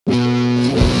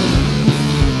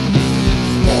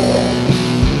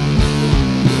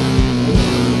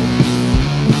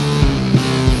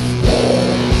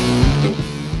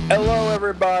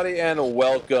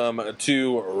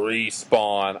to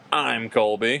Respawn. I'm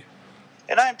Colby.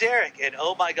 And I'm Derek, and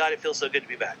oh my god, it feels so good to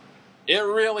be back. It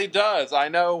really does. I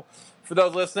know, for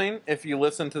those listening, if you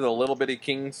listened to the Little Bitty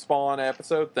King Spawn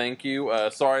episode, thank you.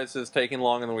 Sorry this is taking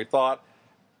longer than we thought.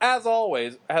 As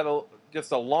always, I had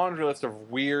just a laundry list of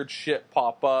weird shit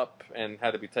pop up and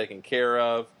had to be taken care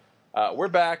of. We're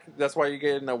back. That's why you're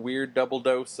getting a weird double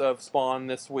dose of Spawn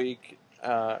this week.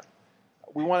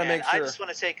 We want to make sure. I just want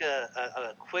to take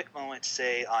a quick moment to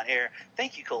say on air,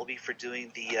 thank you, Colby, for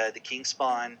doing the King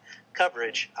Spawn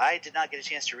coverage. I did not get a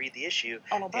chance to read the issue,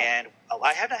 and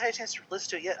I have not had a chance to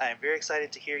listen to it yet. I am very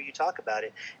excited to hear you talk about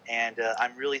it, and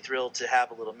I'm really thrilled to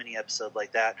have a little mini episode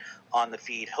like that on the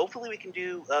feed. Hopefully we can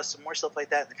do some more stuff like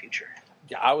that in the future.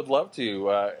 Yeah, I would love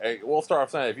to. We'll start off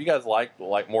saying, if you guys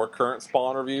like more current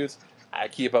Spawn reviews, I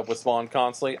keep up with Spawn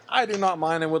constantly. I do not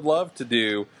mind and would love to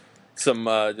do some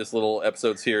just little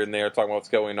episodes here and there talking about what's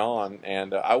going on.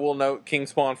 And I will note, King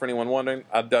Spawn, for anyone wondering,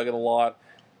 I dug it a lot.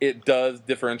 It does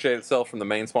differentiate itself from the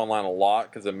main Spawn line a lot,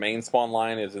 because the main Spawn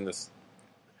line is in this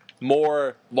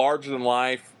more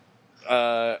larger-than-life,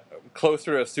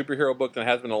 closer to a superhero book than it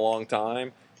has been in a long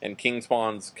time. And King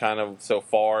Spawn's kind of, so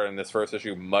far in this first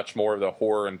issue, much more of the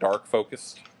horror and dark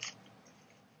focused.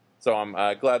 So I'm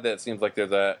glad that it seems like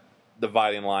there's a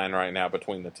dividing line right now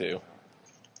between the two.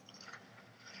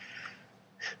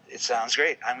 It sounds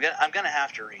great. I'm gonna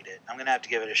have to read it. I'm gonna have to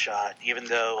give it a shot, even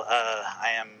though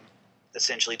I am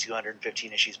essentially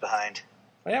 215 issues behind.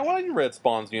 Yeah, well, you read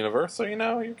Spawn's Universe, so you're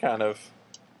kind of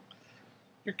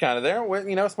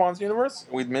there. Spawn's Universe,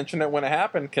 we'd mentioned it when it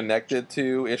happened, connected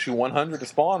to issue 100 of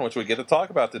Spawn, which we get to talk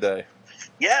about today.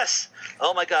 Yes.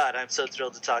 Oh my god, I'm so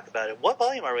thrilled to talk about it. What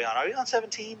volume are we on? Are we on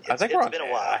 17? It's been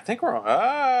a while. I think we're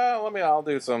on.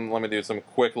 Let me do some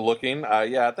quick looking.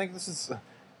 Yeah, I think this is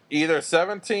either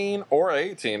 17 or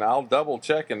 18. I'll double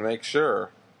check and make sure.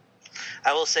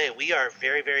 I will say we are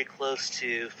very, very close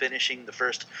to finishing the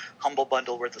first Humble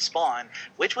Bundle worth of Spawn,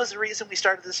 which was the reason we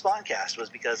started the Spawncast, was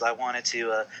because I wanted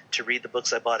to read the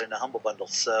books I bought in a Humble Bundle.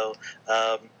 So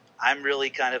I'm really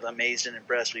kind of amazed and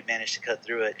impressed we managed to cut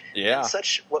through it in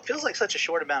what feels like such a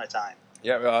short amount of time.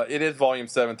 Yeah, it is volume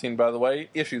 17, by the way,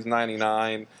 issues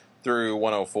 99 through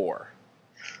 104.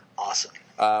 Awesome.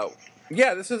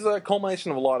 Yeah, this is a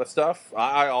culmination of a lot of stuff.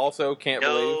 I also can't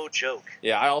believe... No joke.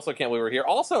 Yeah, I also can't believe we're here.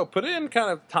 Also, put it in kind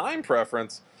of time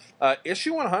preference.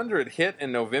 Issue 100 hit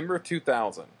in November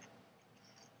 2000.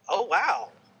 Oh,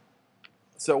 wow.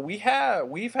 So we've had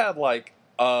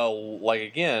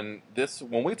again, this,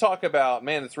 when we talk about,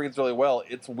 man, this reads really well,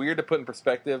 it's weird to put in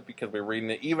perspective because we're reading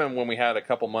it, even when we had a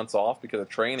couple months off because of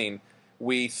training,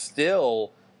 we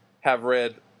still have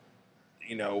read,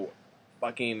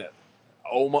 fucking...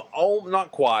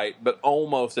 not quite, but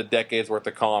almost a decade's worth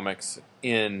of comics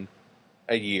in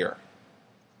a year.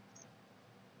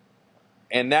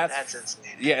 And that's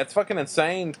insane. Yeah, it's fucking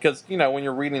insane because, when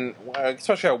you're reading,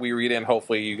 especially how we read it, and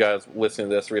hopefully you guys listening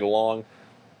to this read along,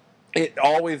 it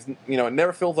always, it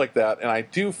never feels like that. And I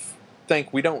do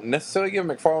think we don't necessarily give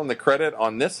McFarlane the credit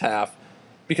on this half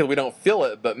because we don't feel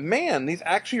it. But man, these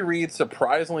actually read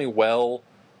surprisingly well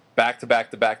back to back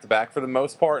to back to back for the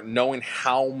most part, knowing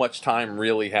how much time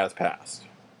really has passed.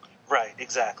 Right,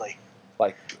 exactly.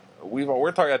 Like,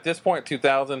 we're talking at this point,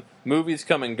 2000, movies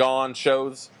come and gone,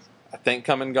 shows, I think,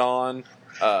 come and gone.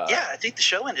 Yeah, I think the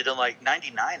show ended in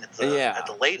 99 at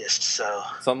the latest, so.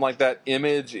 Something like that.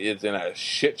 Image is in a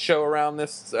shit show around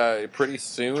this, pretty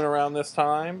soon around this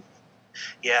time.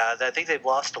 Yeah, I think they've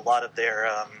lost a lot of their...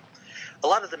 a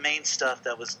lot of the main stuff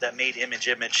that made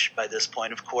Image by this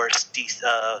point, of course,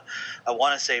 I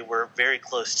want to say we're very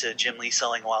close to Jim Lee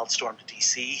selling Wildstorm to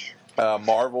DC.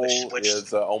 Marvel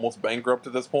is almost bankrupt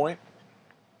at this point,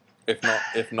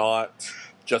 if not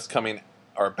just coming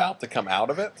or about to come out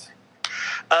of it.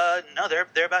 No,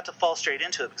 they're about to fall straight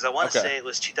into it because I want to say it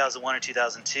was 2001 or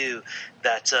 2002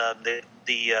 that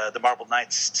the Marvel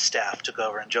Knights staff took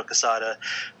over and Joe Quesada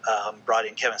brought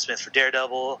in Kevin Smith for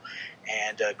Daredevil,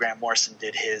 and Grant Morrison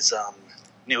did his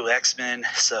New X-Men.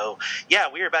 So yeah,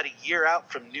 we were about a year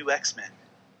out from New X-Men.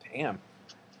 Damn.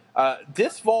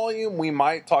 This volume we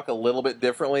might talk a little bit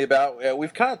differently about.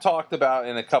 We've kind of talked about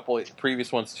in a couple of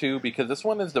previous ones too, because this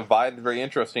one is divided very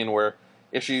interesting where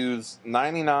issues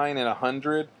 99 and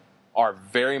 100 are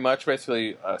very much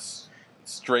basically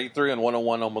straight through, and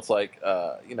 101 almost like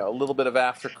a little bit of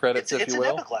after credits, if you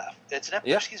will. It's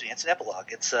an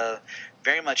epilogue. It's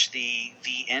very much the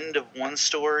end of one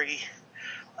story,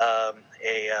 a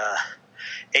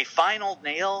final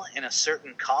nail in a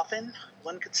certain coffin,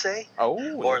 one could say.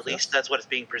 Or at least that's what it's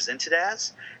being presented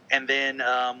as. And then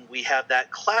we have that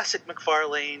classic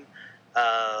McFarlane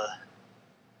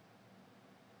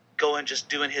going, just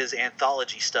doing his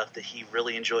anthology stuff that he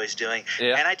really enjoys doing.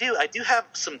 Yeah. And I do have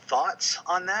some thoughts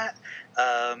on that.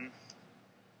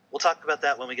 We'll talk about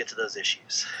that when we get to those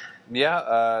issues.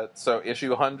 Yeah, so issue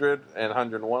 100 and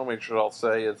 101, we should all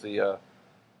say, is the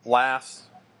last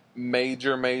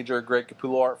major Greg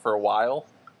Capullo art for a while.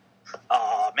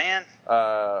 Oh man.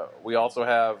 We also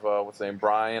have what's his name,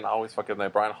 Brian. I always fuck his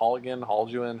name, Brian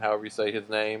Holguin, however you say his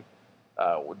name.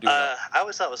 I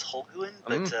always thought it was Holguin,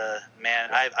 but man,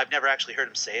 I've never actually heard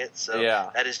him say it. So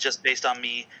that is just based on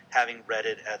me having read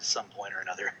it at some point or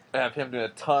another. I have him doing a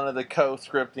ton of the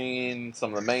co-scripting,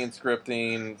 some of the main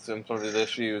scripting, some of his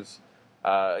issues.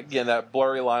 Again, that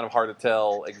blurry line of hard to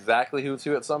tell exactly who's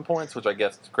who at some points, which I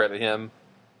guess to credit him,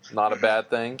 not a bad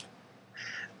thing.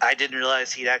 I didn't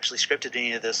realize he'd actually scripted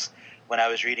any of this when I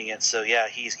was reading it. So yeah,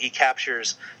 he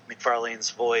captures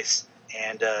McFarlane's voice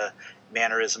and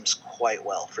mannerisms quite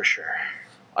well, for sure.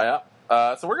 Yeah.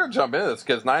 So we're going to jump into this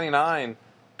because 99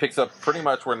 picks up pretty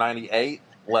much where 98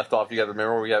 left off. You got to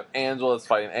remember we have Angela's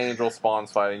fighting Angel,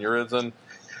 Spawn's fighting Urizen.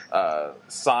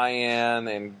 Cyan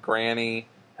and Granny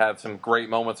have some great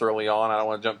moments early on. I don't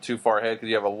want to jump too far ahead because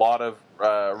you have a lot of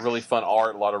really fun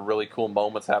art, a lot of really cool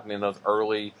moments happening in those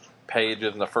early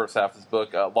pages in the first half of this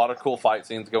book. A lot of cool fight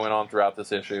scenes going on throughout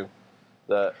this issue.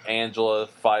 The Angela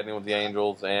fighting with the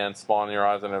Angels and Spawn and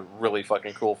Urizen are really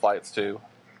fucking cool fights too.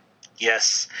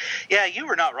 Yes. Yeah, you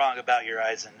were not wrong about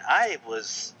Urizen. I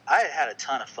had a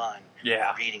ton of fun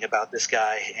reading about this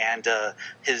guy and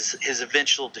his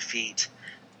eventual defeat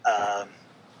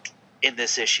in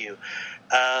this issue.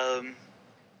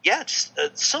 Just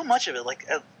so much of it. Like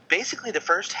basically the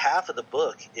first half of the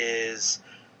book is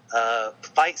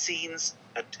fight scenes,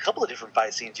 a couple of different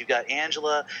fight scenes. You've got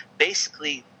Angela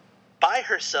basically by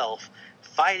herself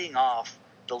fighting off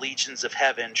the legions of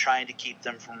heaven, trying to keep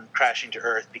them from crashing to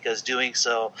Earth, because doing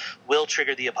so will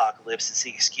trigger the apocalypse. It's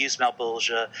the excuse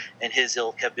Malebolgia and his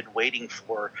ilk have been waiting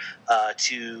for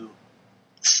to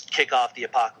kick off the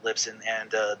apocalypse and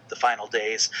the final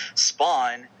days.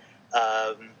 Spawn,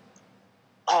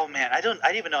 oh man, I don't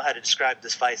even know how to describe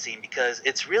this fight scene because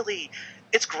it's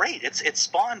great. It's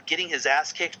Spawn getting his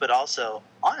ass kicked, but also,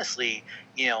 honestly,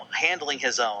 handling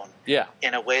his own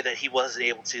in a way that he wasn't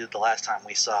able to the last time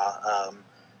we saw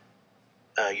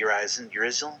Urizen.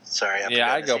 Sorry,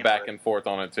 I go back and forth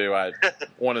on it too.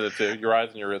 One of the two,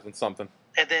 Urizen, something.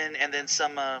 And then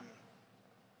some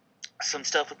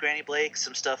stuff with Granny Blake,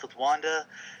 some stuff with Wanda.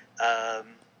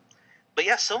 But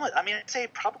yeah, so much. I mean, I'd say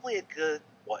probably a good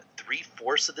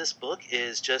 3/4 of this book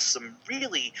is just some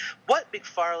really what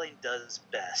McFarlane does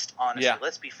best. Honestly,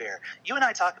 let's be fair. You and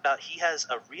I talk about he has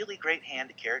a really great hand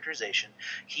to characterization.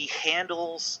 He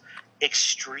handles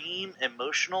extreme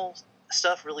emotional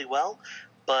stuff really well,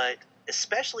 but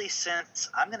especially since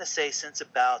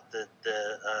about the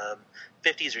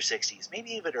 50s or 60s,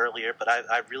 maybe even earlier, but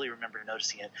I really remember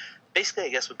noticing it. Basically, I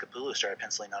guess when Capullo started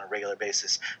penciling on a regular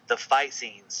basis, the fight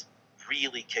scenes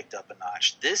really kicked up a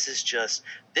notch. This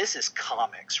is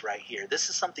comics right here. This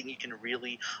is something you can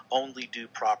really only do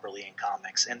properly in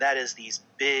comics, and that is these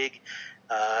big,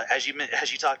 as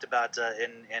you talked about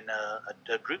in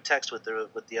a group text with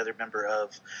the other member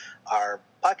of our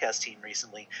podcast team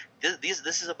recently.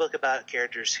 This is a book about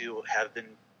characters who have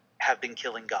been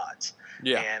killing gods,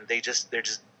 and they're just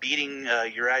beating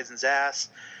Urizen's ass.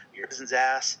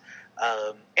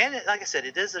 And like I said,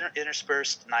 it is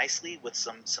interspersed nicely with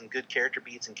some good character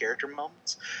beats and character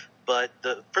moments. But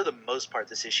for the most part,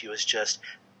 this issue is just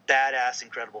badass,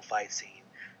 incredible fight scene.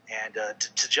 And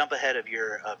to jump ahead of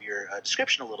your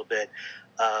description a little bit,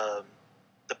 I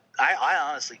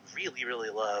honestly really, really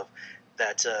love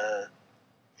that the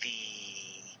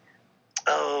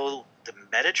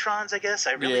Metatrons, I guess.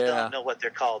 I really don't know what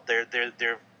they're called. They're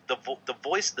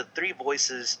the three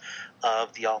voices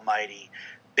of the Almighty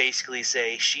basically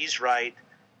say, she's right,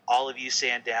 all of you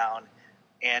stand down,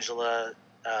 Angela,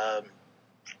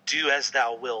 do as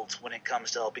thou wilt when it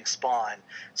comes to helping Spawn.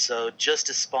 So just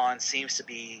as Spawn seems to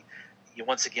be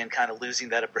once again kind of losing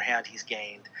that upper hand he's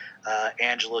gained,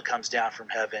 Angela comes down from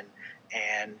heaven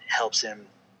and helps him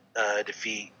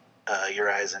defeat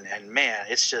Urizen. And man,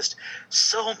 it's just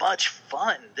so much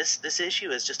fun. This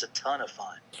issue is just a ton of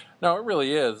fun. No, it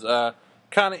really is.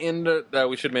 Kind of into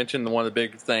we should mention one of the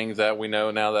big things that we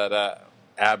know now that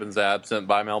Abin's absent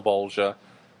by Malebolgia.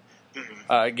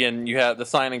 Mm-hmm. Again, you have the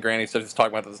Cyan and Granny stuff. Just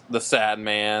talking about the sad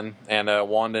man and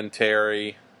Wanda and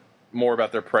Terry, more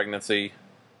about their pregnancy.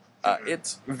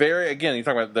 It's very, again, you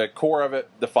talk about the core of it,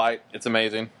 the fight. It's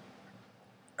amazing,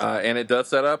 and it does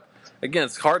set up. Again,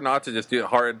 it's hard not to just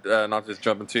not just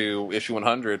jump into issue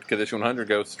 100 because issue 100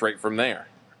 goes straight from there.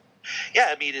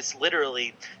 Yeah, I mean, it's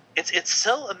literally it's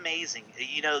so amazing.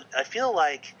 You know, I feel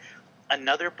like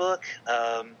another book,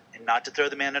 and not to throw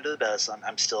the man under the bus,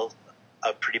 I'm still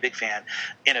a pretty big fan.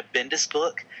 In a Bendis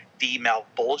book, the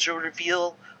Malbolgia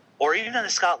reveal, or even in a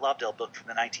Scott Lobdell book from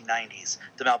the 1990s,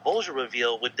 the Malbolgia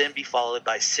reveal would then be followed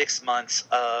by 6 months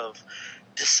of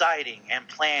deciding and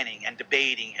planning and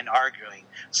debating and arguing.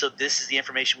 So this is the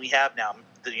information we have now.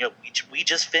 You know, we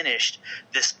just finished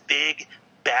this big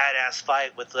badass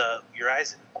fight with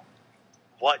Urizen.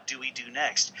 What do we do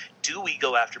next? Do we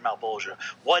go after Malbolgia?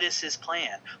 What is his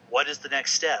plan? What is the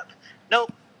next step?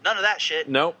 Nope, none of that shit.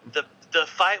 Nope. The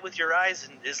fight with Urizen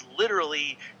is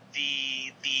literally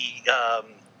the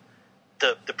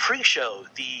pre-show,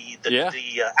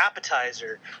 the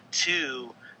appetizer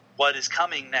to what is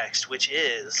coming next, which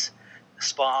is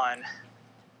Spawn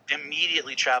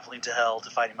immediately traveling to Hell to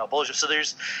fighting Malbolgia. So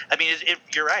there's, I mean,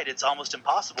 you're right. It's almost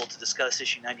impossible to discuss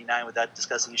issue 99 without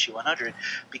discussing issue 100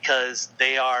 because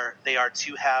they are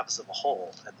two halves of a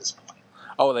whole at this point.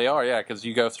 Oh, they are, yeah. Because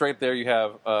you go straight there. You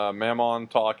have Mammon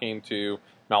talking to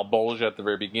Malbolgia at the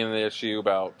very beginning of the issue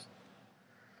about,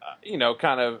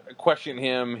 kind of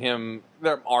questioning him.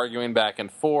 They're arguing back and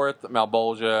forth.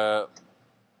 Malbolgia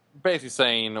basically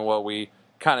saying what we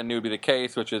kind of knew to be the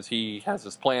case, which is he has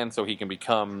this plan so he can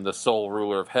become the sole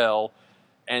ruler of Hell.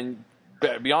 And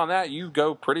beyond that, you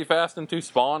go pretty fast into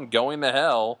Spawn going to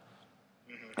Hell,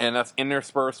 and that's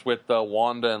interspersed with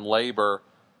Wanda and Labor.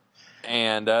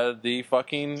 And the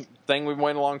fucking thing we've been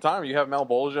waiting a long time, you have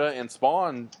Malbolgia and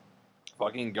Spawn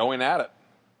fucking going at it.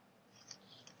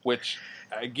 Which,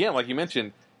 again, like you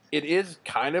mentioned, it is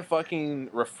kind of fucking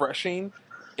refreshing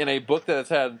in a book that has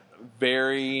had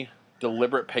very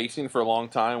deliberate pacing for a long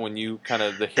time when you kind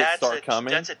of, the hits start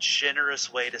coming. That's a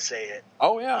generous way to say it.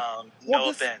 Oh, yeah.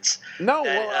 Offense. No,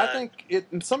 I think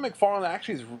some McFarlane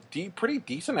actually is pretty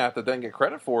decent at that doesn't get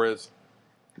credit for is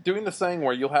doing this thing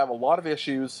where you'll have a lot of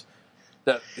issues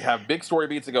that have big story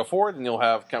beats that go forward, and you'll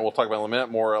have, we'll talk about in a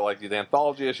minute, more like these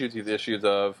anthology issues, these issues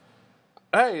of,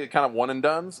 hey, kind of one and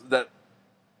dones that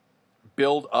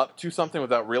build up to something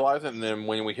without realizing it, and then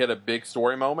when we hit a big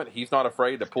story moment, he's not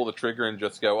afraid to pull the trigger and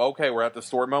just go, okay, we're at the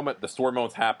story moment,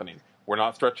 moment's happening. We're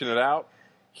not stretching it out.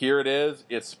 Here it is.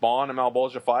 It's Spawn and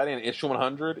Malbolgia fighting. Issue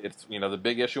 100. It's, the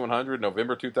big issue 100,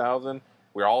 November 2000.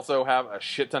 We also have a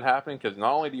shit ton happening, because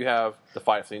not only do you have the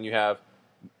fight scene, you have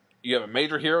a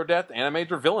major hero death and a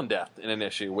major villain death in an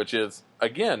issue, which is,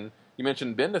 again, you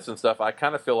mentioned Bendis and stuff. I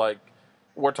kind of feel like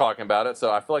we're talking about it,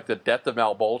 so I feel like the death of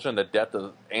Malbolgia and the death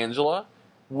of Angela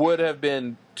would have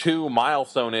been two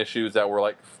milestone issues that were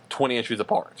like 20 issues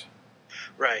apart.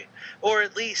 Right. Or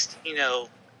at least,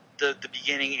 the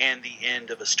beginning and the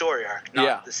end of a story arc,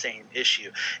 not the same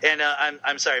issue. And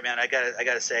I'm sorry, man. I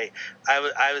gotta say,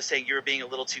 I was saying you were being a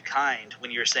little too kind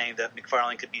when you were saying that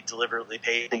McFarlane could be deliberately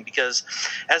pacing, because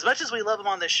as much as we love him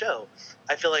on this show,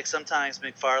 I feel like sometimes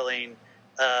McFarlane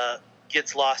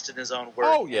gets lost in his own work.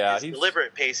 Oh yeah, his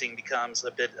deliberate pacing becomes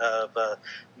a bit of a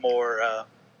more a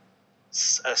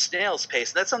snail's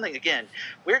pace. And that's something, again,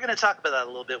 we're going to talk about that a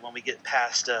little bit when we get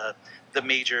past the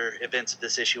major events of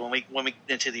this issue, when we get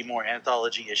into the more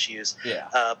anthology issues. Yeah.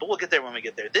 But we'll get there when we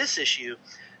get there. This issue,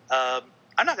 I'm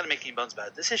not going to make any bones about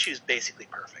it. This issue is basically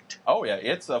perfect. Oh yeah,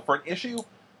 it's for an issue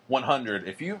 100.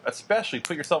 If you especially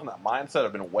put yourself in that mindset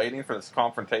of been waiting for this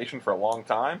confrontation for a long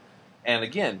time, and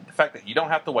again, the fact that you don't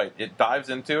have to wait, it dives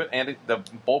into it, and the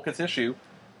bulk of this issue,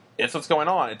 it's what's going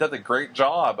on. It does a great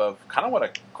job of kind of what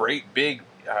a great big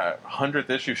 100th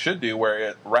issue should do, where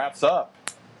it wraps up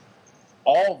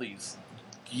all these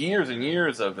years and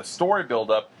years of the story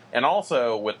build-up, and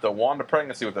also with the Wanda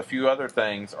pregnancy, with a few other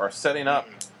things, are setting up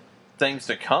things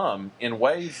to come in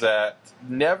ways that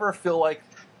never feel like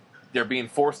they're being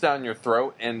forced down your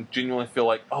throat, and genuinely feel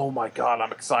like, oh my god,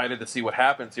 I'm excited to see what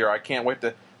happens here. I can't wait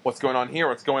to what's going on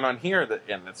here.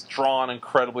 And it's drawn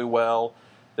incredibly well.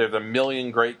 There's a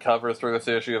million great covers through this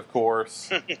issue, of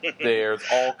course. There's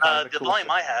all kinds of the cool volume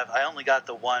stuff. I have, I only got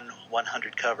the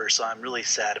 100 cover, so I'm really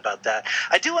sad about that.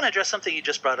 I do want to address something you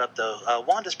just brought up, though.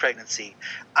 Wanda's pregnancy.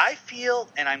 I feel,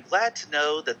 and I'm glad to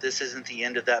know that this isn't the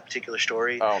end of that particular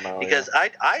story. Oh, no. Because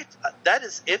that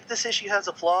is, if this issue has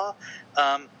a flaw,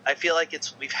 I feel like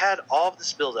we've had all of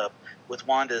this build-up with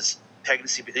Wanda's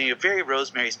pregnancy, very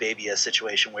Rosemary's Baby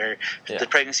situation where the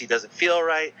pregnancy doesn't feel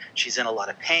right. She's in a lot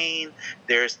of pain.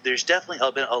 There's definitely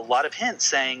been a lot of hints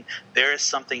saying there is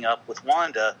something up with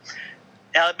Wanda.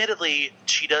 Now, admittedly,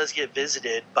 she does get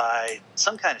visited by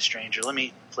some kind of stranger. Let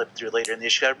me flip through later in the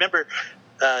issue. I remember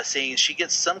seeing she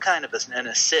gets some kind of an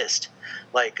assist,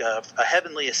 like a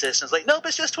heavenly assist. And it's like, nope,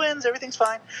 it's just twins. Everything's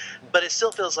fine. But it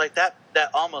still feels like that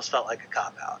almost felt like a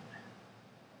cop-out.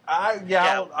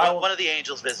 One of the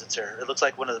angels visits her. It looks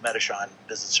like one of the Metatron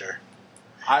visits her.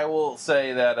 I will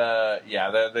say that,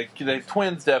 the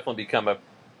twins definitely become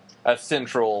a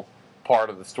central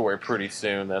part of the story pretty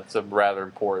soon. That's a rather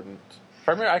important.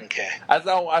 Okay. As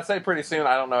I say pretty soon,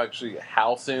 I don't know actually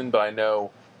how soon, but I know.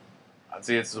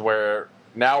 See, this is where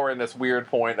now we're in this weird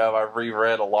point of I've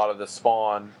reread a lot of the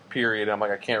Spawn period. And I'm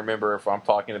like, I can't remember if I'm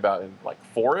talking about in like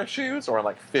 4 issues or in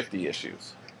like 50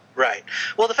 issues. Right.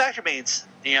 Well, the fact remains,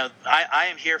 I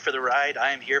am here for the ride.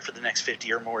 I am here for the next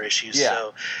 50 or more issues. Yeah.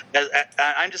 So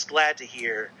I'm just glad to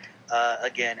hear,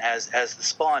 again, as the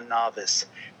Spawn novice,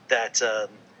 that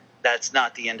that's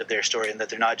not the end of their story, and that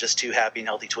they're not just two happy and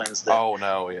healthy twins. That, oh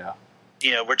no, yeah.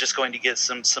 We're just going to get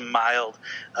some mild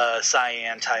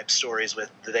cyan type stories that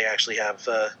they actually have.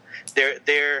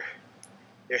 Their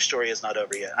story is not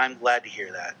over yet. I'm glad to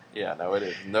hear that. Yeah, no, it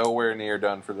is nowhere near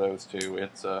done for those two.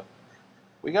 It's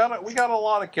we got a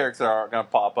lot of characters that are going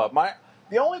to pop up.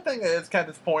 The only thing that is kind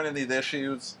of disappointing in these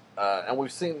issues, and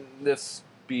we've seen this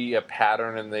be a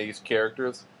pattern in these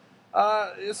characters,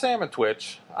 is Sam and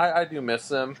Twitch. I do miss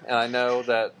them, and I know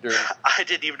that they're... I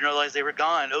didn't even realize they were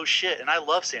gone. Oh shit! And I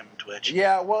love Sam and Twitch.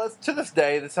 Yeah, well, to this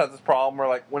day, this has this problem where,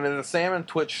 like, when it's a Sam and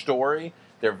Twitch story,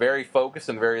 they're very focused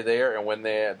and very there, and when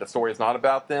the story is not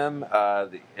about them,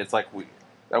 it's like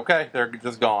they're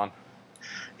just gone.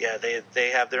 Yeah, they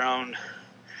have their own.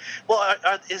 Well,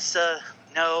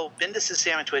 no, Bendis'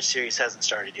 Sam and Twitch series hasn't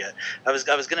started yet. I was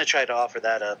going to try to offer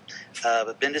that up,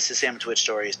 but Bendis' Sam and Twitch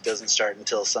stories doesn't start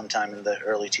until sometime in the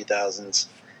early 2000s.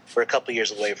 We're a couple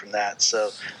years away from that, so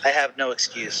I have no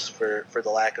excuse for the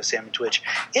lack of Sam and Twitch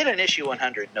in an issue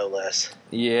 100, no less.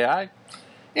 Yeah,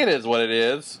 it is what it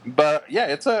is. But yeah,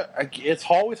 it's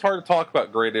always hard to talk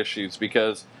about great issues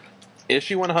because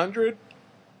issue 100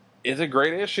 is a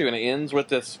great issue, and it ends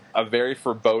with a very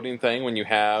foreboding thing when you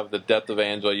have the death of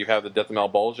Angela, you have the death of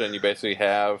Malbolgia, and you basically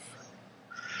have...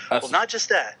 Well, not just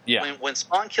that. Yeah. When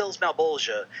Spawn kills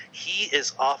Malbolgia, he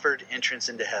is offered entrance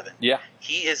into heaven. Yeah.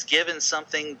 He is given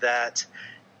something that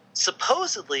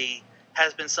supposedly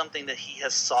has been something that he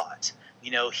has sought.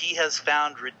 He has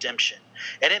found redemption.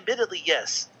 And admittedly,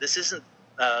 yes, this isn't...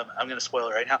 I'm going to spoil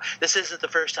it right now. This isn't the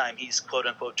first time he's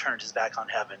quote-unquote turned his back on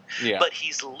heaven. Yeah. But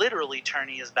he's literally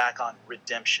turning his back on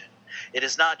redemption. It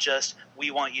is not just, we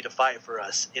want you to fight for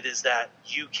us. It is that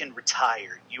you can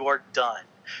retire. You are done.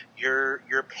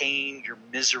 Your pain, your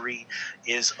misery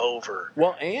is over.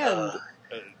 Well, and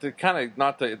to kind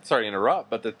of, sorry to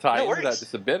interrupt, but to tie into that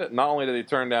just a bit, not only did he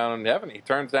turn down heaven, he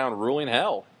turns down ruling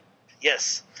hell.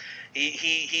 Yes.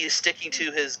 He is sticking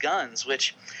to his guns,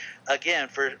 which... Again,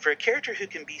 for a character who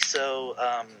can be so,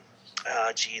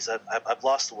 I've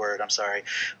lost the word. I'm sorry,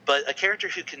 but a character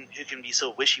who can be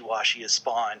so wishy-washy as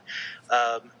Spawn,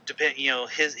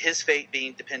 his fate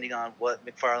being depending on what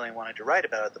McFarlane wanted to write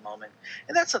about at the moment,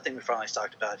 and that's something McFarlane's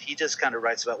talked about. He just kind of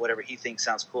writes about whatever he thinks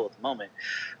sounds cool at the moment.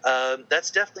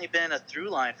 That's definitely been a through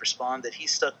line for Spawn that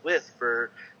he's stuck with for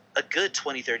a good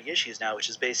 20, 30 issues now, which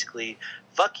is basically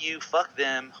fuck you, fuck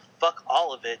them, fuck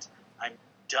all of it. I'm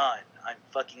done. I'm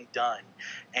fucking done.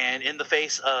 And in the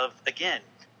face of, again,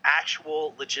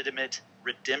 actual legitimate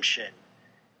redemption,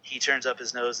 he turns up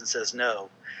his nose and says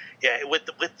no. Yeah, with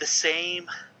the same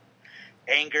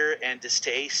anger and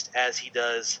distaste as he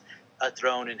does a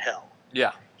Throne in Hell.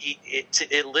 Yeah.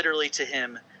 It literally, to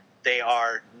him, they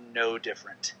are no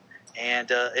different.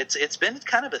 And it's been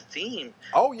kind of a theme.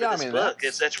 Oh yeah, for this book.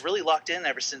 That's really locked in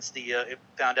ever since it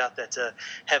found out that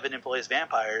Heaven employs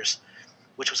vampires,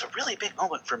 which was a really big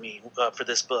moment for me for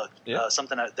this book. Yeah.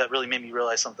 Something that really made me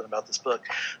realize something about this book.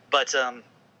 But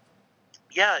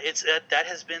it's that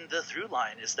has been the through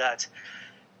line, is that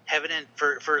heaven and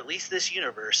for at least this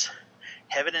universe,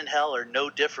 heaven and hell are no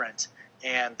different,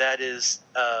 and that is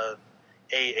a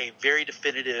very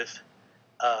definitive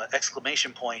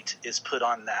exclamation point is put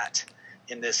on that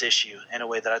in this issue in a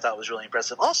way that I thought was really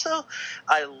impressive. Also,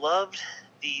 I loved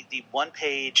the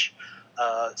one-page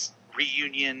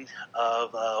reunion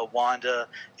of Wanda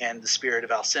and the spirit of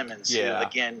Al Simmons. Yeah. Who,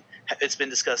 again, it's been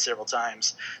discussed several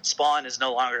times. Spawn is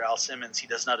no longer Al Simmons. He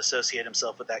does not associate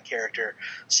himself with that character.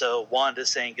 So Wanda's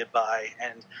saying goodbye.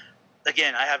 And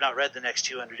again, I have not read the next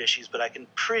 200 issues, but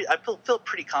I feel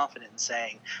pretty confident in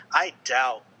saying I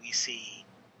doubt we see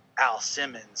Al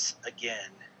Simmons again.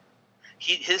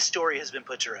 His story has been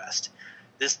put to rest.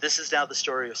 This is now the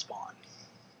story of Spawn.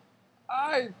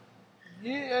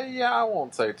 Yeah, I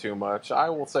won't say too much. I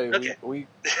will say okay.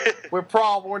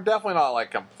 we're definitely not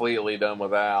like completely done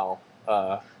with Al,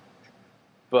 but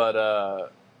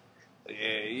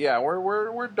yeah,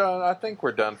 we're done. I think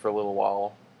we're done for a little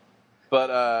while.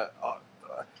 But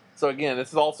So again, this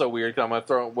is also weird. 'Cause I'm gonna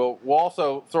throw. We'll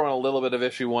also throw in a little bit of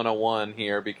issue 101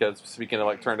 here because speaking of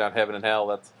like turn down heaven and hell,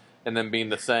 that's and then being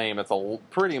the same. It's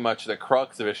pretty much the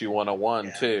crux of issue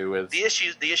 101 too. Is the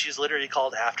issue is literally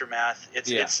called Aftermath.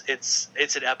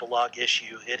 It's an epilogue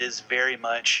issue. It is very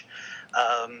much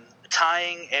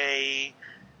tying a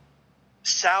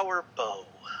sour bow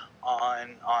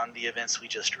on the events we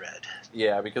just read.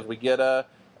 Yeah, because we get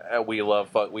we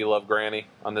love Granny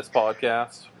on this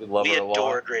podcast. We her a lot.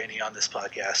 Adore Granny on this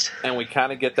podcast. And we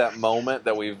kind of get that moment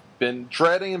that we've been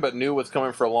dreading but knew was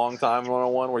coming for a long time in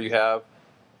 101 where you have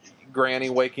Granny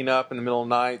waking up in the middle of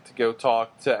the night to go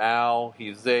talk to Al.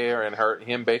 He's there and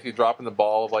him basically dropping the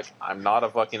ball of like, I'm not a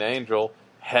fucking angel.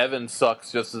 Heaven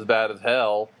sucks just as bad as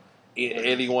hell.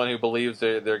 Anyone who believes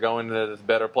they're going to this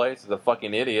better place is a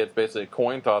fucking idiot. It's basically a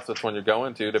coin toss. That's when you're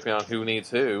going to, depending on who needs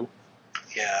who.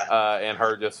 Yeah. And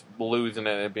her just losing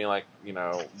it and being like,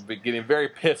 getting very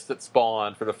pissed at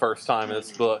Spawn for the first time in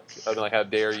this book. I mean, like, how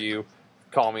dare you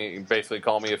call me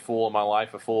a fool in my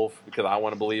life, a fool because I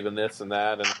want to believe in this and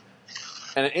that.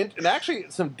 And actually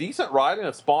some decent writing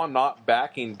of Spawn not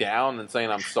backing down and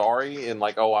saying I'm sorry and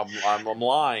like, oh, I'm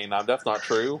lying. That's not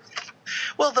true.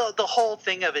 Well, the whole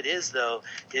thing of it is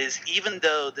even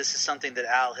though this is something that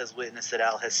Al has witnessed, that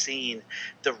Al has seen,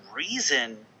 the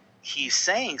reason he's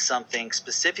saying something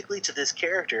specifically to this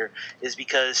character is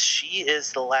because she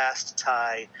is the last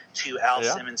tie to Al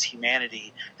Simmons'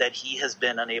 humanity that he has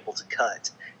been unable to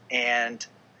cut. And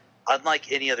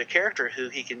unlike any other character who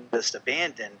he can just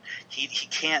abandon, he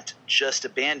can't just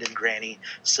abandon Granny.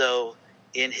 So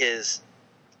in his,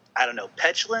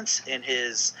 petulance, in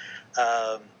his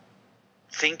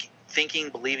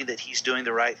believing that he's doing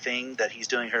the right thing, that he's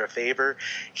doing her a favor,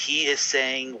 he is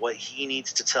saying what he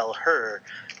needs to tell her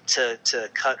to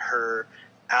cut her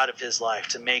out of his life,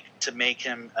 to make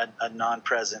him a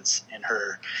non-presence in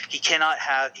her. He cannot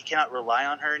rely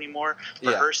on her anymore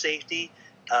for her safety,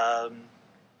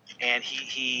 and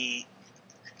he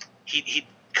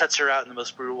cuts her out in the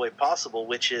most brutal way possible,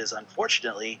 which is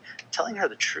unfortunately telling her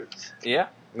the truth. Yeah,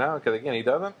 no, because again, he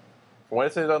doesn't. When I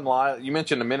say he doesn't lie, you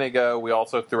mentioned a minute ago, we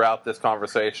also, throughout this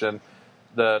conversation,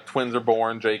 the twins are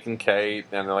born, Jake and Kate,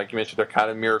 and like you mentioned, they're kind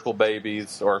of miracle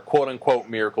babies, or quote-unquote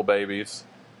miracle babies.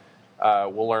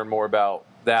 We'll learn more about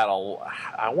that,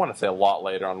 I want to say a lot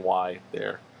later on why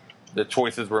the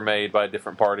choices were made by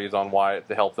different parties on why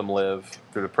to help them live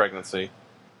through the pregnancy.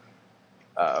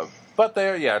 But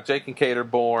Jake and Kate are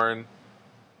born.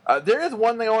 There is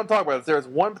one thing I want to talk about. There's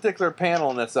one particular panel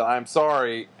in this that I'm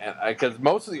sorry, because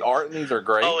most of the art in these are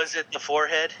great. Oh, is it the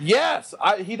forehead? Yes,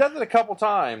 he does it a couple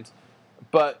times,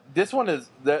 but this one is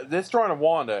this drawing of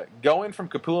Wanda going from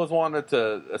Capullo's Wanda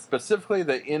to specifically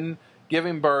in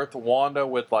giving birth Wanda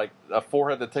with like a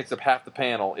forehead that takes up half the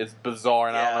panel is bizarre,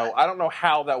 and I don't know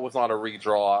how that was not a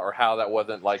redraw or how that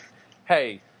wasn't like,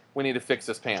 hey, we need to fix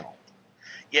this panel.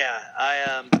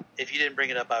 Yeah, if you didn't bring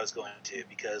it up, I was going to,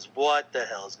 because what the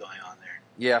hell is going on there?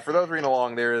 Yeah, for those reading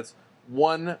along, there is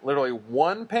literally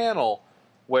one panel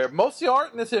where most of the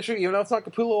art in this issue, even though it's not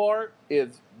Capullo art,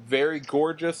 is very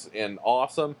gorgeous and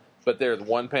awesome, but there's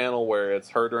one panel where it's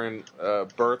her during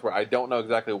birth where I don't know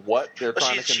exactly what they're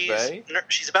trying to convey.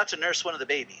 She's about to nurse one of the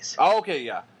babies. Oh, okay,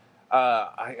 yeah.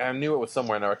 I knew it was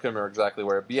somewhere in there. I couldn't remember exactly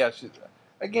where. But yeah,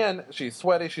 she's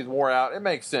sweaty, she's worn out. It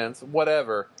makes sense,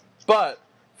 whatever. But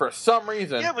for some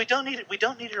reason, we don't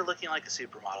need her looking like a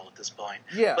supermodel at this point.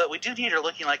 Yeah, but we do need her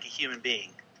looking like a human being.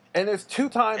 And there's two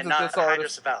times that this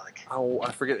artist. Hydrocephalic. Oh,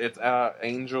 I forget. It's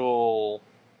Angel.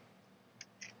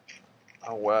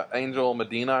 Angel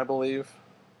Medina, I believe.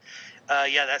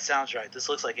 Yeah, that sounds right. This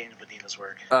looks like Angel Medina's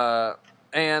work.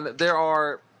 And there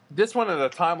are this one at a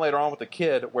time later on with the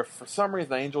kid where for some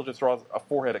reason Angel just draws a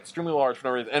forehead extremely large for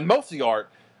no reason. And most of the art,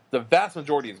 the vast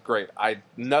majority is great.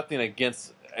 Nothing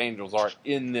against Angel's art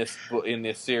in this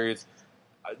series.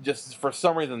 Just for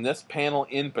some reason, this panel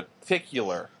in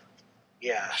particular,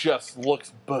 just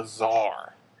looks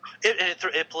bizarre.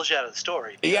 It pulls you out of the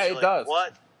story. Yeah, it does.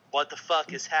 What the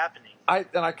fuck is happening? I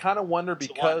kind of wonder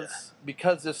because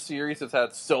this series has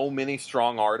had so many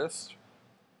strong artists,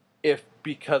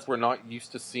 because we're not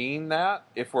used to seeing that,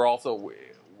 if we're also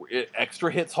it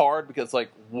extra hits hard because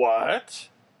like what?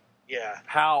 Yeah.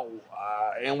 How?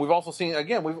 And we've also seen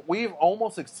again. We've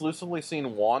almost exclusively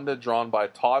seen Wanda drawn by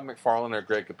Todd McFarlane or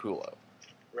Greg Capullo.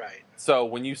 Right. So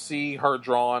when you see her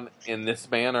drawn in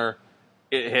this manner,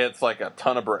 it hits like a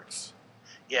ton of bricks.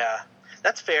 Yeah,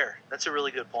 that's fair. That's a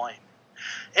really good point.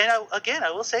 And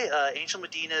I will say, Angel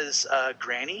Medina's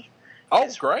Granny Oh,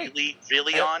 is great.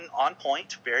 really on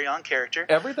point, very on character.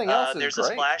 Everything else is there's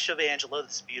great. a splash of Angelo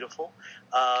that's beautiful.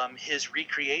 His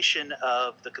recreation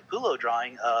of the Capullo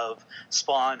drawing of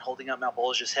Spawn holding up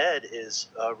Malbolge's head is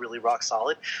really rock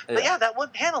solid. But yeah, that one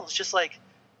panel is just like,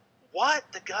 what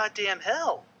the goddamn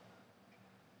hell?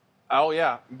 Oh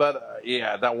yeah, but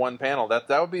that one panel, that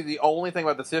would be the only thing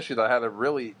about this issue that I had a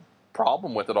really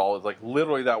problem with it all, is like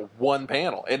literally that one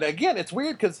panel. And again, it's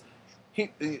weird because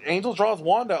Angel draws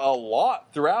Wanda a lot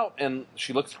throughout, and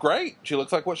she looks great. She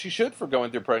looks like what she should for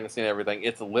going through pregnancy and everything.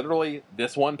 It's literally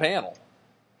this one panel.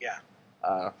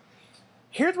 Yeah.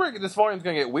 Here's where this volume's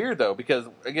going to get weird, though, because,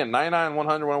 again, 99,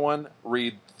 100, 101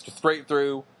 read straight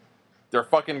through. They're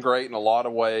fucking great in a lot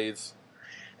of ways.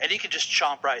 And you can just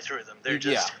chomp right through them. They're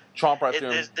just chomp right through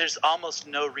them. There's almost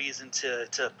no reason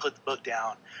to put the book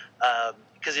down,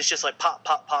 because it's just like pop,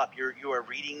 pop, pop. You are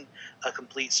reading a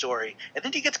complete story, and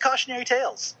then you get to cautionary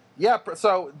tales. Yeah,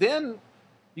 so then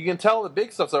you can tell the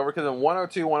big stuff's over, because in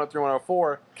 102, 103,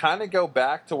 104 kind of go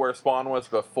back to where Spawn was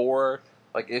before,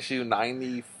 like issue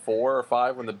 94 or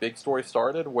 5 when the big story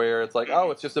started, where it's like, oh,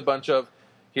 it's just a bunch of,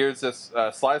 here's this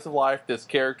slice of life, this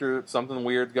character, something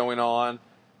weird's going on.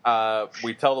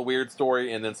 We tell the weird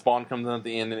story, and then Spawn comes in at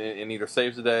the end and either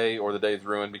saves the day or the day's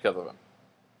ruined because of him.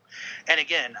 And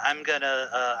again,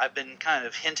 I've been kind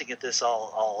of hinting at this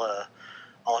all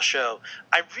show.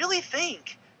 I really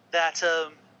think that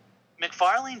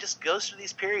McFarlane just goes through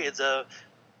these periods of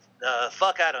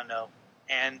fuck I don't know,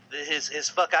 and his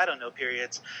fuck I don't know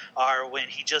periods are when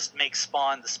he just makes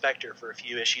Spawn the Spectre for a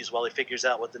few issues while he figures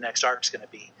out what the next arc's going to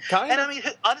be. And I mean,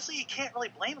 honestly, you can't really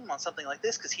blame him on something like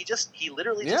this, because he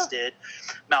literally just did.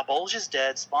 Malbolge is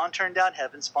dead. Spawn turned down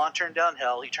heaven. Spawn turned down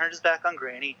hell. He turned his back on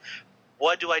Granny.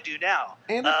 What do I do now?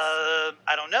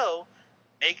 I don't know.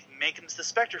 Make him the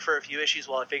Spectre for a few issues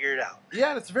while I figure it out. Yeah,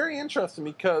 and it's very interesting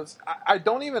because I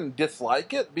don't even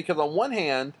dislike it, because on one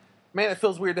hand, man, it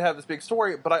feels weird to have this big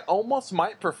story, but I almost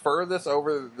might prefer this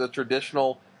over the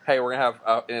traditional, hey, we're going to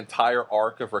have an entire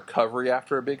arc of recovery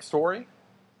after a big story.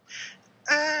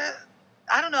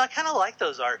 I don't know. I kind of like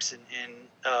those arcs in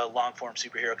long-form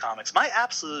superhero comics. My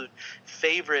absolute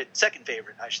second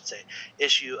favorite, I should say,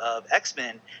 issue of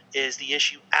X-Men is the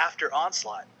issue after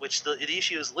Onslaught, which the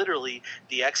issue is literally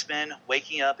the X-Men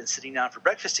waking up and sitting down for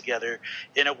breakfast together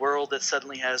in a world that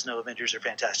suddenly has no Avengers or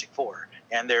Fantastic Four,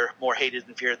 and they're more hated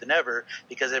and feared than ever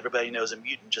because everybody knows a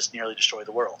mutant just nearly destroyed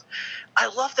the world. I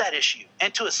love that issue,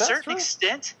 and to a certain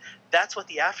extent, that's what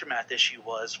the Aftermath issue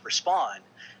was for Spawn.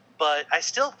 But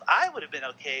I would have been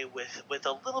okay with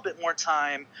a little bit more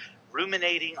time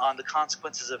ruminating on the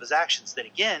consequences of his actions. Then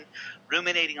again,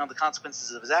 ruminating on the consequences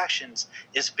of his actions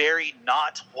is very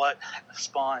not what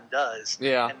Spawn does.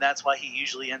 Yeah. And that's why he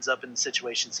usually ends up in the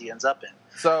situations he ends up in.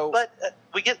 So, but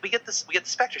we get the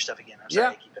Spectre stuff again. I'm sorry,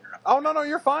 I keep interrupting. Oh no,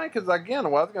 you're fine, because again,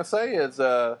 what I was gonna say is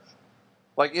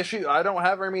I don't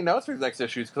have very many notes for these next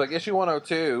issues, because like issue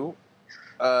 102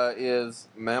 is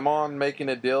Mammon making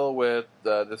a deal with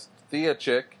this Thea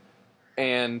chick,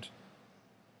 and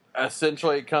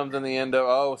essentially it comes in the end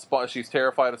of, she's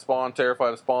terrified of Spawn, at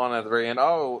the very end,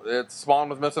 Spawn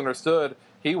was misunderstood.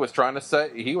 He was trying to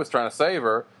save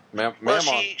her.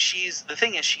 She's the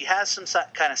thing is, she has some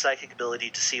kind of psychic ability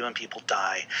to see when people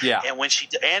die. Yeah. And when she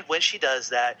does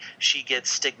that, she gets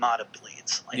stigmata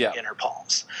bleeds in her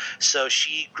palms. So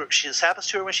this happens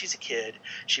to her when she's a kid.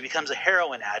 She becomes a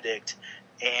heroin addict,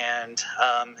 and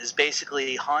is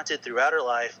basically haunted throughout her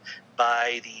life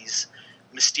by these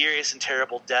mysterious and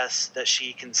terrible deaths that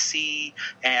she can see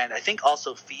and I think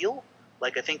also feel.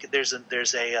 Like, I think there's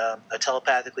a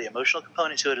telepathically emotional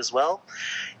component to it as well.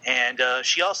 And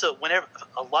she also,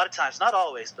 a lot of times, not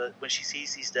always, but when she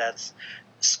sees these deaths,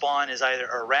 Spawn is either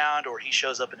around or he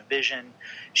shows up in a vision.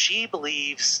 She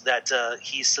believes that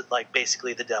he's like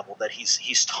basically the devil, that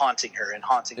he's taunting her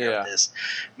with this.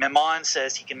 Mammon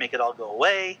says he can make it all go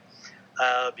away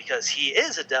because he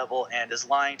is a devil and is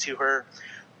lying to her.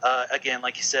 Again,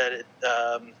 like you said,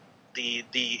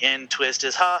 the end twist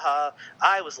is,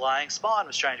 I was lying, Spawn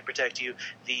was trying to protect you,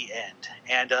 the end.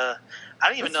 And I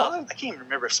don't even I can't even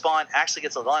remember if Spawn actually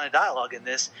gets a line of dialogue in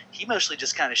this. He mostly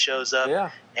just kind of shows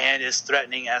up and is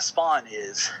threatening as Spawn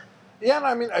is. Yeah, and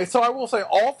I mean, so I will say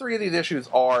all three of these issues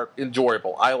are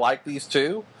enjoyable. I like these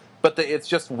two, but it's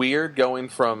just weird going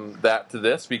from that to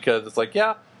this, because it's like,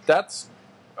 I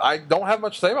don't have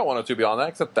much to say about 102 beyond that,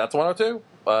 except that's 102.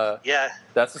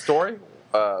 That's the story.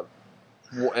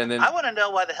 And then I want to know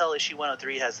why the hell issue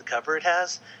 103 has the cover it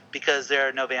has, because there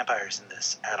are no vampires in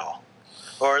this at all.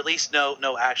 or at least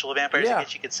no actual vampires. Yeah. I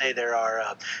guess you could say there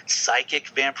are psychic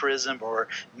vampirism or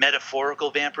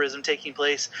metaphorical vampirism taking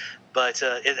place. But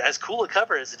as cool a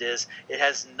cover as it is, it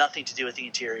has nothing to do with the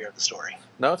interior of the story.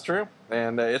 No, it's true.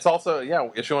 And it's also,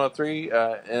 issue 103,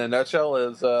 in a nutshell,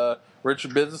 is rich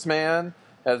businessman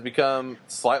has become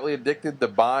slightly addicted to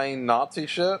buying Nazi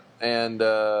shit. And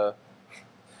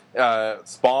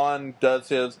Spawn does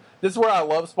his... This is where I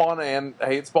love Spawn and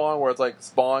hate Spawn, where it's like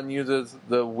Spawn uses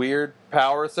the weird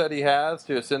power set he has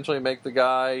to essentially make the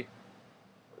guy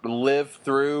live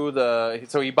through the...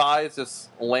 So he buys this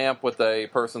lamp with a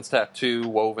person's tattoo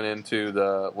woven into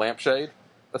the lampshade,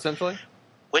 essentially.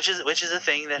 Which is a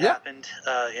thing that happened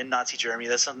in Nazi Germany.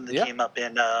 That's something that came up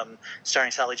in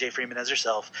starring Sally J. Freeman as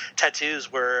herself.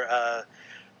 Tattoos were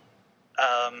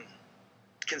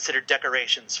considered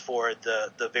decorations for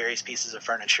the various pieces of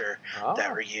furniture that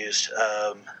were used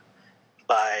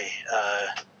by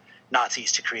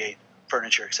Nazis to create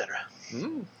furniture, etc.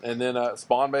 And then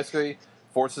Spawn basically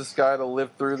forces this guy to live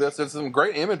through this. There's some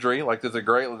great imagery. Like there's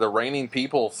the raining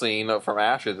people scene from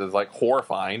Ashes is like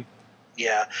horrifying.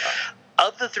 Yeah.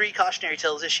 Of the 3 cautionary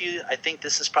tales issue, I think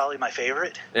this is probably my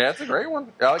favorite. Yeah, it's a great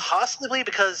one. Possibly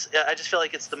because I just feel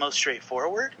like it's the most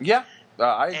straightforward. Yeah,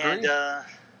 I agree. And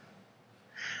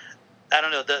I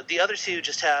don't know. The other 2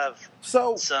 just have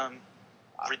some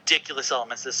ridiculous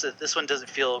elements. This one doesn't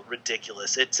feel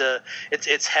ridiculous.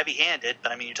 It's heavy-handed,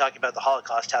 but I mean, you're talking about the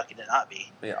Holocaust. How can it not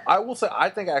be? Yeah, I will say I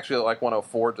think I actually like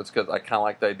 104 just because I kind of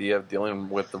like the idea of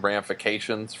dealing with the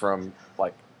ramifications from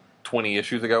like 20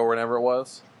 issues ago or whenever it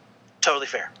was. Totally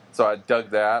fair. So I dug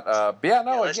that. But yeah,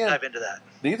 no, let's dive into that.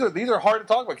 These are hard to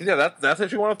talk about because that's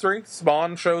issue 103.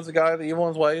 Spawn shows the guy the evil in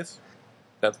his ways.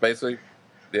 That's basically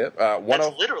it. That's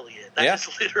literally it.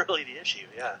 That's literally the issue.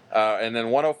 Yeah. And then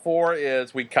 104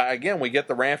 is we get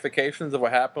the ramifications of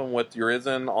what happened with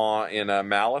Urizen in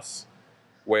Malice,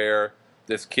 where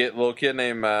this little kid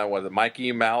named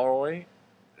Mikey Malloy,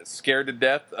 scared to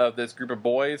death of this group of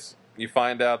boys. You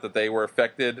find out that they were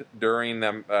affected during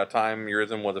the time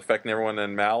Urizen was affecting everyone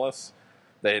in Malice.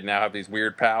 They now have these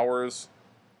weird powers,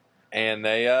 and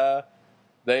they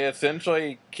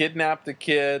essentially kidnapped a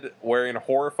kid wearing a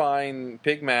horrifying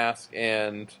pig mask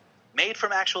and made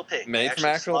from actual pigs.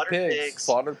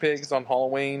 Slaughtered pigs on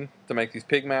Halloween to make these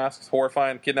pig masks.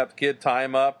 Horrifying. Kidnapped the kid, tie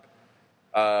him up.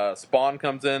 Spawn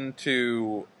comes in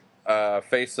to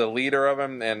face the leader of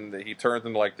him, and he turns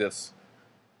into like this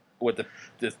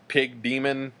this pig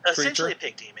demon creature. Essentially a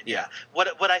pig demon. Yeah.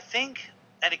 What I think,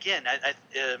 and again,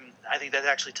 I think that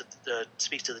actually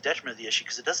speaks to the detriment of the issue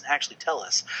because it doesn't actually tell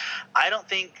us. I don't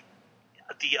think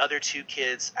the other 2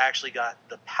 kids actually got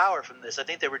the power from this. I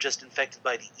think they were just infected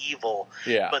by the evil.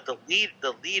 Yeah. But the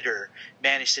leader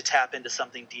managed to tap into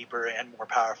something deeper and more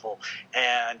powerful,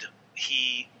 and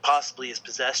he possibly is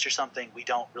possessed or something. We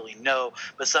don't really know,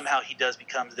 but somehow he does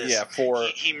become this. Yeah,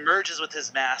 he merges with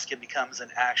his mask and becomes an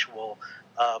actual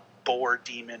boar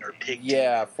demon or pig.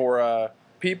 Yeah, demon. For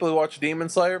people who watch Demon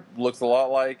Slayer, looks a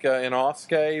lot like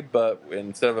Inosuke, but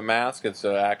instead of a mask, it's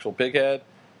an actual pig head.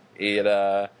 It's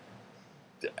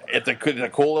a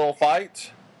cool little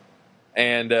fight,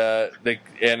 and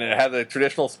it has a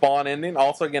traditional Spawn ending.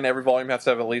 Also, again, every volume has to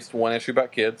have at least one issue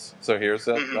about kids. So here's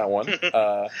that one.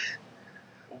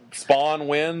 Spawn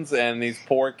wins, and these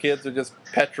poor kids are just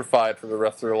petrified for the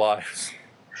rest of their lives.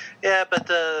 Yeah,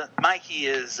 but Mikey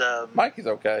is... Mikey's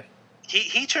okay.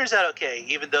 He turns out okay,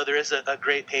 even though there is a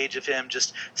great page of him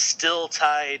just still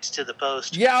tied to the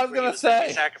post. Yeah, I was going to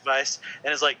say. Sacrificed,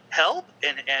 and is like, help?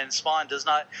 And Spawn does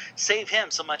not save him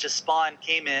so much as Spawn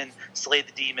came in, slayed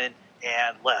the demon,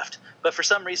 and left. But for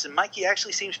some reason, Mikey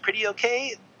actually seems pretty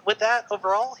okay with that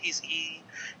overall. His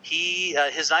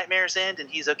nightmares end, and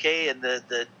he's okay, and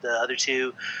the other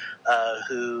 2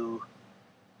 who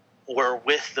were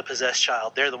with the possessed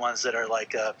child, they're the ones that are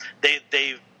like,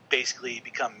 they've basically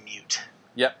become mute.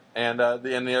 Yep, and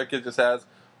the other kid just has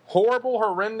horrible,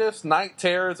 horrendous night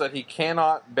terrors that he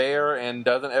cannot bear and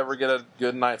doesn't ever get a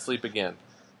good night's sleep again.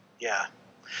 Yeah.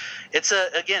 It's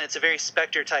a very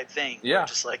Spectre type thing. Yeah.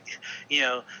 Just like,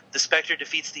 the Spectre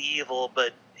defeats the evil,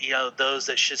 but those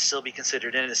that should still be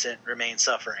considered innocent remain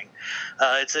suffering.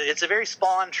 It's a very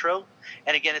Spawn trope,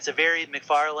 and again, it's a very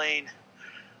McFarlane.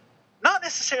 Not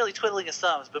necessarily twiddling his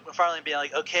thumbs, but McFarlane being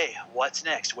like, okay, what's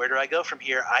next? Where do I go from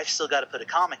here? I've still got to put a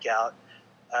comic out.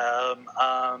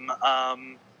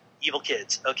 Evil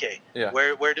Kids. Okay. Yeah.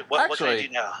 What can I do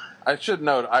now? I should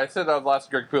note, I said that was Last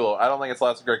of Greg Capullo. I don't think it's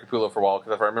Last of Greg Capullo for a while,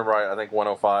 because if I remember right, I think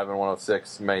 105 and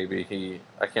 106 maybe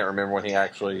I can't remember when he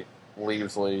actually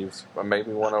leaves.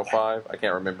 Maybe 105? I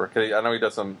can't remember. 'Cause I know he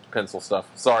does some pencil stuff.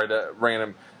 Sorry to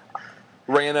random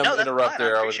interrupt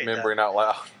there. I was remembering out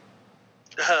loud.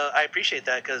 I appreciate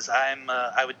that because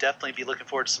I would definitely be looking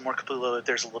forward to some more Capullo if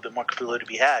there's a little bit more Capullo to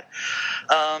be had.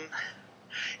 And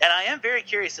I am very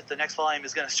curious if the next volume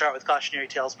is going to start with Cautionary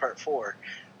Tales Part 4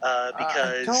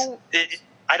 because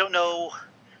I don't know.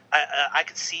 I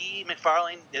could see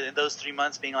McFarlane in those 3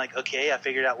 months being like, okay, I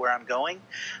figured out where I'm going.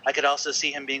 I could also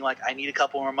see him being like, I need a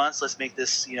couple more months. Let's make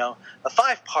this, a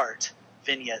 5-part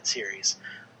vignette series.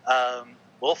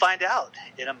 We'll find out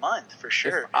in a month for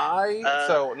sure.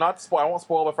 So not to spoil, I won't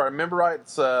spoil, but if I remember right,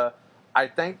 it's I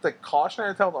think the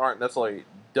Cautionary Tales aren't necessarily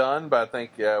done, but I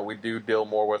think we do deal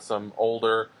more with some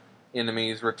older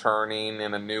enemies returning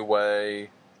in a new way.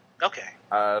 Okay.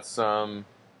 I'm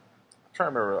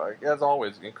trying to remember. As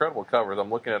always, incredible covers. I'm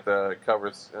looking at the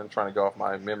covers and trying to go off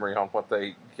my memory on what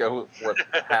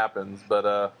happens.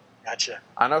 But gotcha.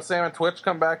 I know Sam and Twitch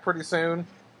come back pretty soon,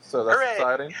 so that's Hooray.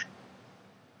 exciting.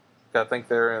 I think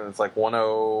they're in. It's like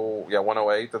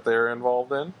 108 that they're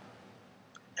involved in.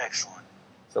 Excellent.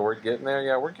 So we're getting there.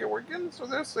 Yeah, we're getting. So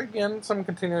there's again some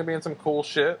continuing being some cool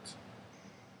shit.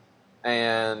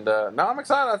 And now I'm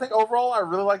excited. I think overall I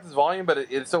really like this volume, but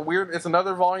it's it's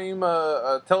another volume,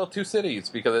 Tale of Two Cities,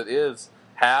 because it is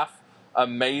half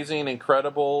amazing,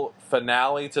 incredible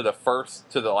finale to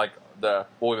what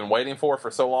we've been waiting for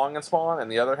so long in Spawn, and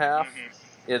the other half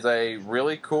is a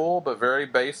really cool but very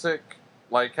basic,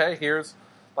 like, hey, here's,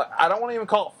 like, I don't want to even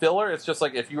call it filler. It's just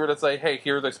like if you were to say, hey,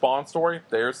 here's a Spawn story.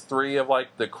 There's 3 of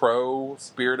like the Crow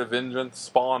Spirit of Vengeance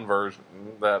Spawn version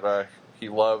that he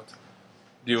loved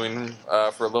doing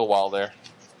for a little while there.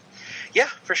 Yeah,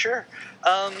 for sure.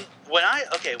 When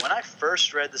I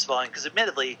first read this volume, because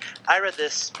admittedly I read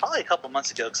this probably a couple months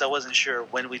ago because I wasn't sure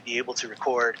when we'd be able to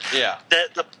record. Yeah.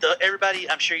 Everybody,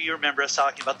 I'm sure you remember us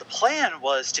talking about the plan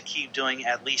was to keep doing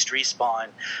at least Respawn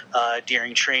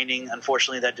during training.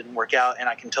 Unfortunately, that didn't work out, and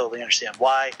I can totally understand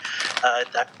why.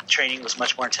 That training was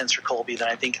much more intense for Colby than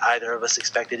I think either of us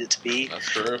expected it to be. That's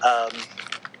true.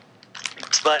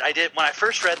 But I did, when I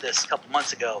first read this a couple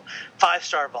months ago,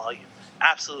 5-star volume,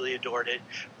 absolutely adored it,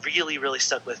 really, really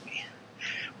stuck with me.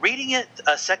 Reading it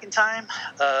a second time,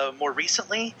 more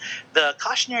recently, the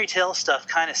Cautionary Tale stuff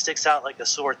kind of sticks out like a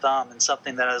sore thumb, and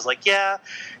something that I was like, yeah,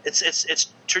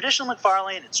 it's traditional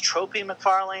McFarlane, it's tropey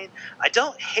McFarlane. I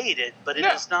don't hate it, but it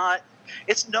is not.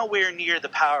 It's nowhere near the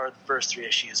power of the first 3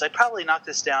 issues. I'd probably knock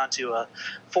this down to a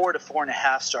 4 to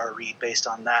 4.5 star read based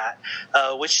on that,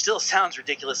 which still sounds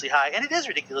ridiculously high, and it is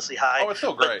ridiculously high. Oh, it's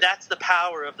still great. But that's the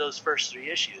power of those first 3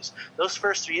 issues. Those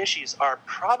first 3 issues are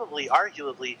probably,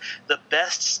 arguably, the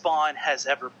best Spawn has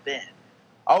ever been.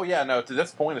 Oh yeah, no. To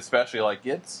this point, especially, like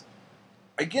it's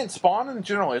again Spawn in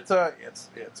general.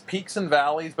 It's peaks and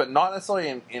valleys, but not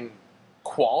necessarily in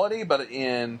quality, but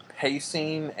in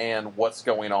pacing and what's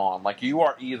going on. Like, you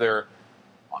are either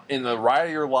in the ride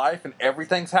of your life and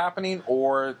everything's happening,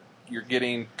 or you're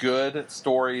getting good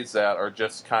stories that are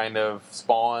just kind of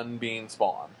Spawn being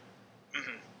Spawn.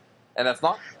 Mm-hmm. And that's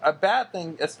not a bad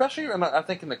thing, especially I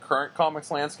think in the current comics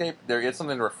landscape, there is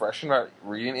something refreshing about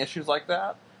reading issues like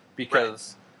that,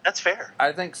 because that's fair.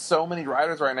 I think so many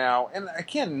writers right now, and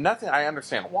again, I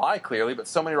understand why clearly, but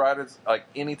so many writers, like,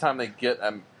 anytime they get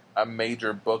a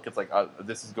major book, it's like,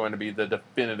 this is going to be the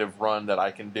definitive run that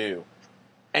I can do.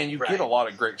 And you get a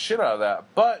lot of great shit out of that,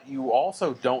 but you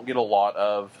also don't get a lot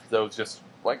of those just,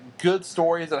 like, good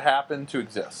stories that happen to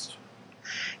exist.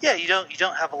 Yeah, you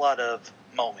don't have a lot of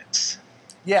moments.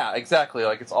 Yeah, exactly.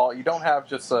 Like, it's all, you don't have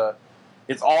just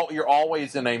you're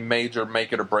always in a major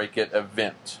make it or break it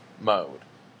event mode.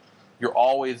 You're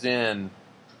always in,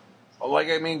 like,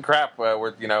 I mean, crap,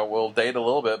 we'll date a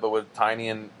little bit, but with Tiny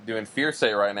and doing Fierce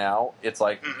right now, it's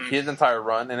like his entire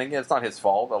run, and again, it's not his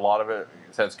fault. A lot of it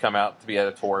has come out to be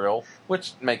editorial,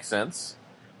 which makes sense.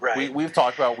 Right. We've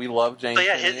talked about, we love James. But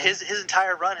yeah, his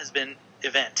entire run has been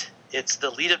event. It's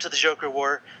the lead up to the Joker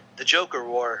War,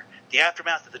 the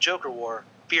aftermath of the Joker War,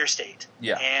 Fear State.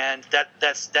 Yeah. And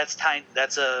that's Tiny.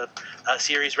 That's a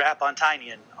series wrap on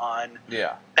Tynion on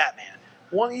Batman.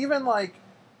 Well, even like,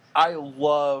 I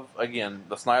love, again,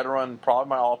 the Snyder run, probably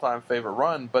my all-time favorite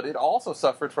run, but it also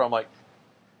suffered from, like,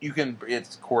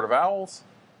 it's Court of Owls,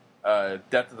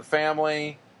 Death of the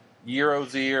Family, Year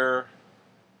Zero.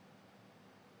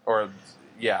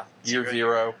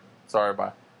 Zero. Sorry,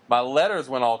 my letters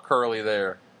went all curly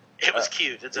there. It was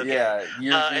cute. It's okay. Yeah,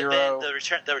 Year Zero. And then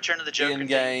the return of the Joker.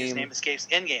 Endgame. His name escapes.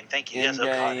 Endgame. Thank you.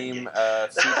 Endgame.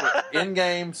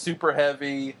 Endgame. Super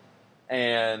Heavy.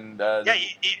 And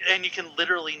and you can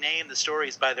literally name the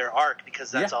stories by their arc, because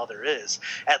that's all there is.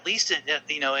 At least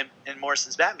in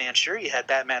Morrison's Batman, sure, you had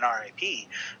Batman R.I.P.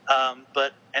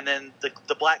 And then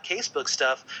the Black Casebook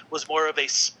stuff was more of a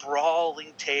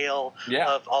sprawling tale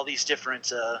of all these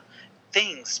different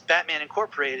things, Batman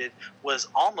Incorporated was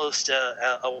almost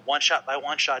a one-shot by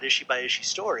one-shot, issue-by-issue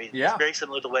story. Yeah. It's very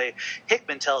similar to the way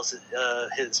Hickman tells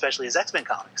especially his X-Men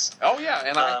comics. Oh,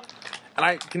 yeah, and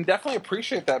I can definitely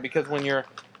appreciate that, because when you're...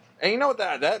 And you know what,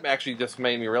 that actually just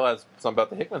made me realize something about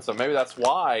the Hickman stuff. Maybe that's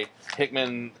why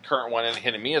Hickman current one isn't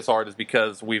hitting me as hard, is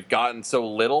because we've gotten so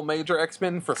little major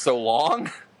X-Men for so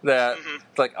long that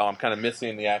it's like, oh, I'm kind of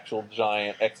missing the actual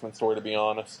giant X-Men story, to be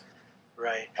honest.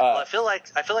 Right. Well, I feel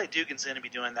like Dugan's going to be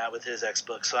doing that with his X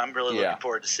book, so I'm really looking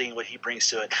forward to seeing what he brings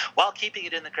to it, while keeping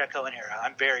it in the Krakoan era.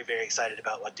 I'm very, very excited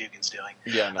about what Dugan's doing.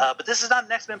 Yeah. No. But this is not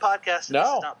an X-Men podcast. No.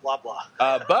 This is not blah blah.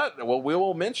 But we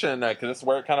will mention, because this is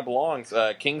where it kind of belongs.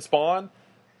 King Spawn.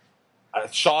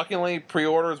 Shockingly,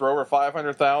 pre-orders were over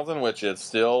 500,000, which is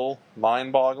still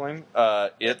mind-boggling.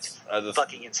 It's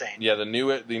fucking insane. Yeah, the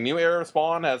new era of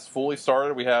Spawn has fully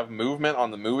started. We have movement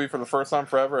on the movie for the first time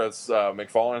forever, as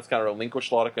McFarlane has kind of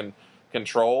relinquished a lot of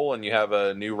control, and you have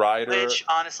a new writer. Which,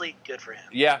 honestly, good for him.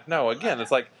 Yeah, no, again,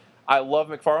 it's like, I love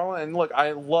McFarlane, and look,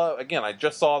 I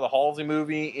just saw the Halsey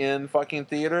movie in fucking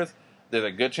theaters. There's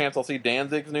a good chance I'll see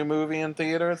Danzig's new movie in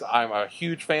theaters. I'm a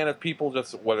huge fan of people,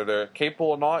 just whether they're capable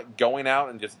or not, going out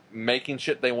and just making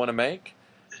shit they want to make.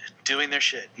 Doing their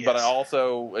shit, yes. But I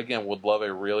also, again, would love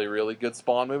a really, really good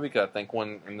Spawn movie, because I think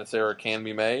one in this era can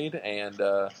be made. And,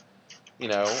 I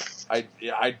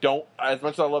don't, as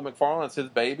much as I love McFarlane, it's his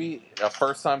baby. A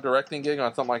first-time directing gig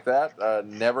on something like that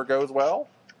never goes well.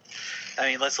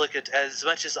 I mean, let's look at, as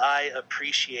much as I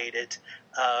appreciate it,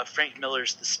 Frank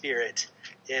Miller's The Spirit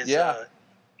is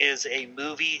a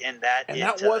movie, and that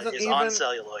wasn't even on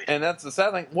celluloid. And that's the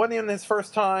sad thing. Wasn't even his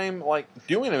first time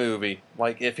doing a movie.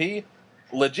 If he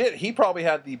probably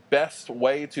had the best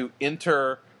way to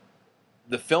enter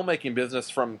the filmmaking business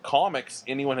from comics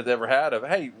anyone has ever had. Of,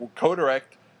 hey, we'll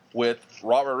co-direct with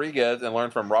Robert Rodriguez and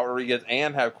learn from Robert Rodriguez,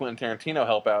 and have Quentin Tarantino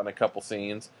help out in a couple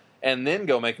scenes, and then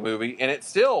go make a movie, and it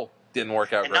still didn't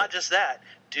work out. And great. Not just that.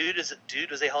 Dude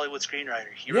was a Hollywood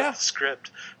screenwriter. He wrote the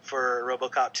script for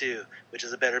RoboCop 2, which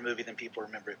is a better movie than people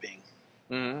remember it being.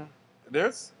 Mm-hmm.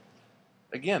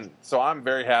 So I'm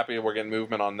very happy we're getting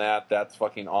movement on that. That's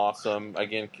fucking awesome.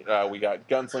 Again, we got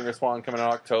Gunslinger Spawn coming in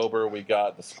October. We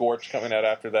got The Scorch coming out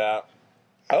after that.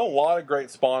 A lot of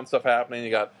great Spawn stuff happening.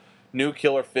 You got new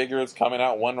killer figures coming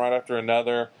out, one right after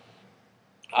another.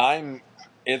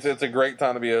 It's a great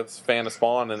time to be a fan of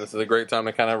Spawn, and this is a great time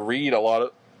to kind of read a lot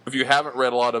of... If you haven't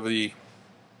read a lot of the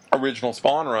original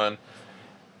Spawn run,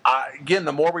 again,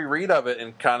 the more we read of it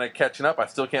and kind of catching up, I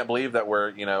still can't believe that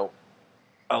we're,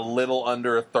 a little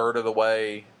under a third of the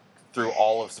way through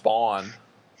all of Spawn.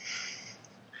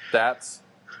 That's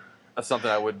something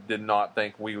I did not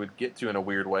think we would get to in a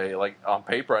weird way. On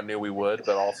paper, I knew we would,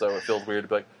 but also it feels weird to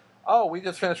be like, oh, we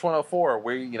just finished 104.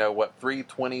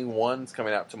 321's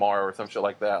coming out tomorrow or some shit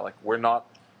like that.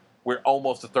 We're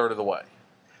almost a third of the way.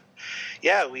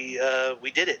 Yeah, we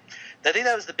did it. I think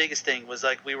that was the biggest thing, was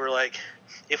we were like,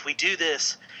 if we do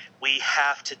this, we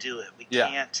have to do it. We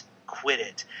can't quit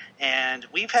it. And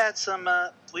we've had some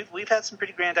we've had some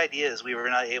pretty grand ideas we were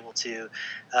not able to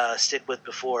stick with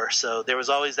before. So there was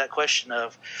always that question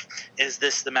of, is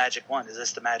this the magic one? Is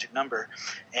this the magic number?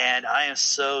 And I am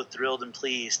so thrilled and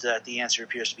pleased that the answer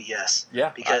appears to be yes.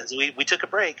 Yeah. Because we took a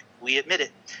break. We admit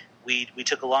it. We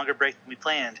took a longer break than we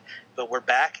planned, but we're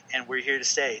back and we're here to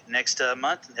stay. Next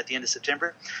month, at the end of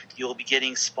September, you will be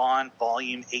getting Spawn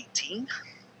Volume 18.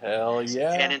 Hell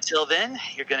yeah. And until then,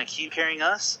 you're going to keep hearing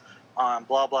us on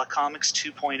Blah Blah Comics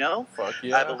 2.0. Fuck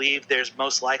yeah. I believe there's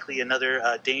most likely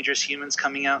another Dangerous Humans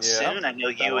coming out soon. I know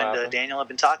you and Daniel have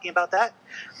been talking about that.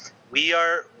 We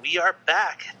are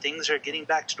back. Things are getting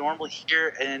back to normal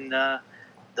here in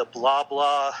the Blah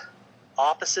Blah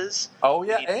offices. Oh,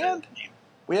 yeah, and...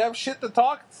 we have shit to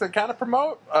talk to kind of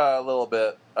promote a little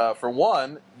bit. For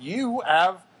one, you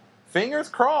have, fingers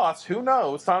crossed, who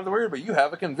knows, times are weird, but you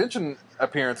have a convention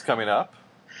appearance coming up.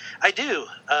 I do.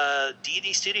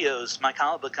 D&D Studios, my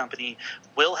comic book company,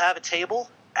 will have a table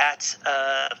at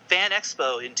Fan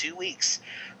Expo in 2 weeks.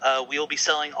 We will be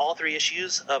selling all 3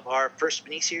 issues of our first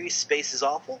miniseries, Space is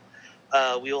Awful.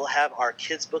 We will have our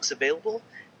kids' books available,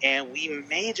 and we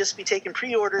may just be taking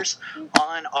pre-orders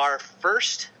on our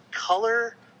first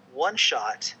color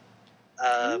one-shot,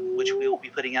 which we will be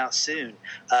putting out soon.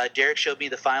 Derek showed me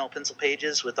the final pencil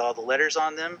pages with all the letters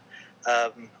on them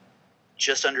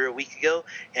just under a week ago,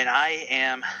 and I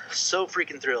am so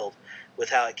freaking thrilled with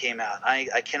how it came out.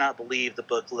 I cannot believe the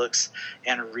book looks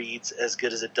and reads as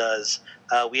good as it does.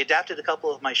 We adapted a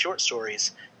couple of my short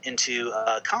stories into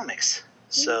comics,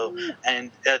 and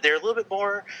they're a little bit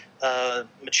more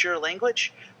mature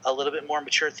language, a little bit more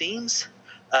mature themes,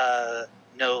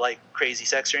 no like crazy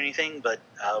sex or anything, but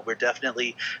we're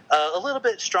definitely a little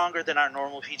bit stronger than our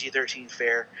normal PG-13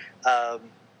 fare.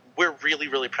 We're really,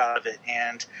 really proud of it,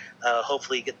 and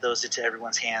hopefully get those into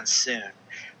everyone's hands soon.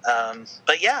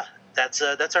 But yeah, that's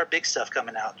our big stuff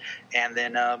coming out. And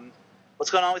then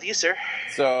what's going on with you, sir?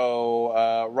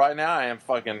 So right now I am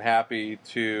fucking happy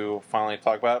to finally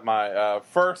talk about it. My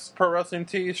first Pro Wrestling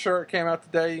Tees shirt came out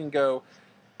today. You can go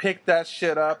pick that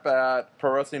shit up at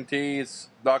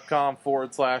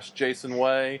prowrestlingtees.com/Jason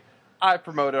Way. I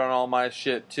promote it on all my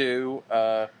shit too.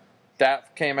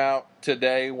 That came out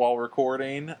today while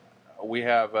recording. We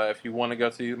have, if you want to go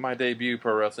see my debut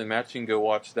pro wrestling match, you can go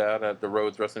watch that at the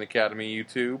Rhodes Wrestling Academy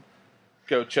YouTube.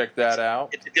 Go check that out.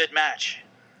 It's a good match.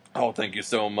 Oh, thank you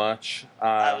so much.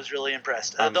 I was really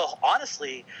impressed.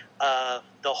 Honestly, the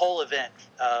whole event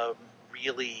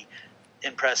really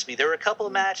impressed me. There were a couple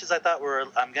of matches I thought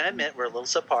I'm going to admit, were a little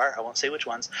subpar. I won't say which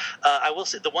ones. I will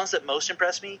say the ones that most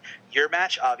impressed me, your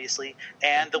match, obviously,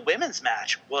 and the women's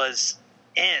match was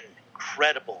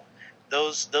incredible.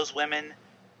 Those women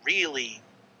really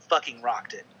fucking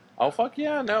rocked it. Oh, fuck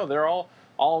yeah. No, they're all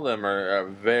of them are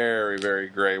very, very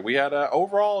great. We had,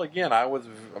 overall, again, I was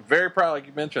very proud, like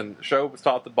you mentioned, the show was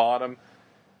top to bottom.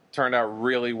 Turned out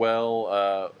really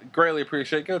well. Greatly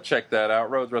appreciate it. Go check that out.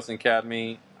 Rhodes Wrestling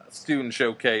Academy Student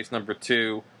Showcase number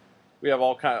 2. We have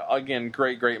all kind of, again,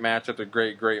 great match after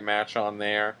great match on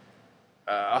there.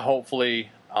 Hopefully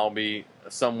I'll be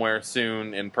somewhere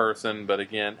soon in person, but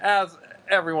again, as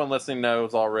everyone listening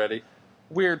knows already,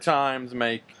 weird times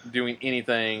make doing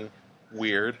anything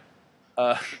weird.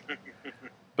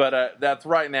 But that's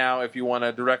right now. If you want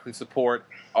to directly support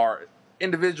our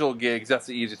individual gigs, that's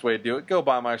the easiest way to do it. Go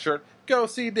buy my shirt. Go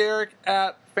see Derek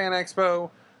at Fan Expo.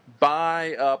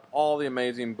 Buy up all the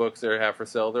amazing books they have for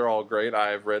sale. They're all great. I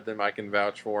have read them. I can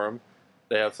vouch for them.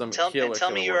 They have some tell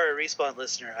me you're a Respawn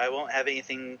listener. I won't have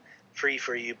anything free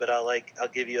for you, but I'll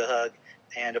give you a hug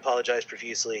and apologize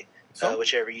profusely,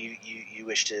 whichever you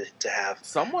wish to have.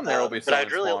 Someone there will be. But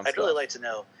I'd really like to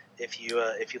know if you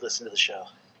listen to the show.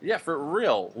 Yeah, for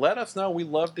real. Let us know. We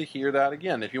love to hear that.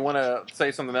 Again, if you want to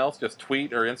say something else, just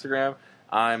tweet or Instagram.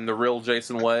 I'm the real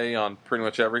Jason Way on pretty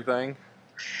much everything.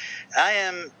 I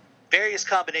am various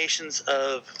combinations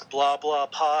of blah blah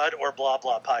pod or blah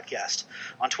blah podcast.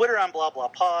 On Twitter, I'm blah blah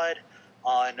pod.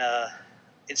 On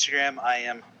Instagram, I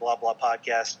am blah blah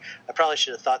podcast. I probably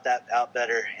should have thought that out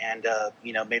better and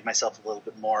made myself a little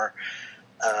bit more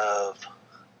of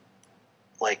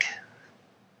like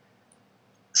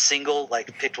single,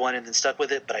 like picked one and then stuck with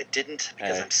it, but I didn't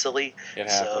because I'm silly. It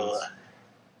happens. So,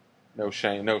 no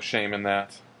shame in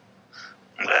that.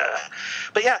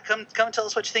 But yeah, come and tell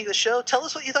us what you think of the show. Tell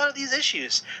us what you thought of these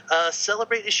issues.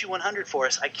 Celebrate issue 100 for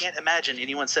us. I can't imagine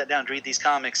anyone sat down to read these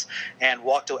comics and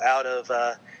walked out of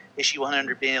issue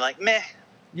 100 being like, meh.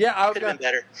 Yeah, could have been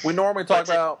better. We normally talk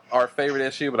about our favorite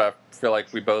issue, but I feel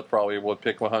like we both probably would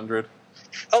pick 100.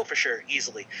 Oh, for sure,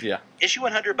 easily. Yeah. Issue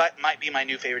 100 might be my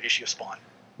new favorite issue of Spawn.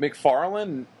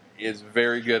 McFarlane is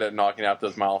very good at knocking out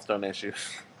those milestone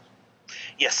issues.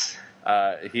 Yes.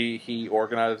 He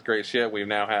organizes great shit. We've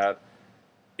now had.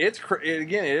 It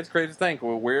is crazy to think.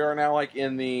 We are now like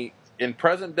in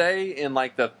present day in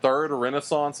like the third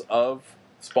renaissance of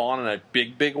Spawn in a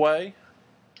big way,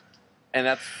 and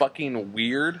that's fucking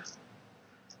weird.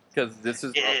 Because this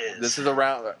is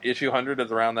around issue 100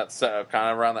 is around that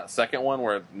kind of around that second one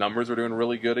where numbers were doing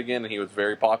really good again, and he was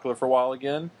very popular for a while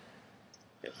again.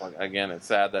 It's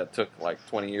sad that it took like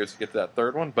 20 years to get to that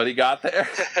third one, but he got there.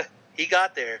 He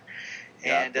got there.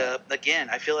 And again,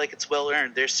 I feel like it's well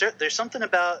earned. There's something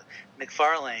about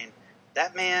McFarlane.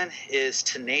 That man is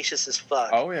tenacious as fuck.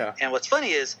 Oh yeah. And what's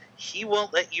funny is he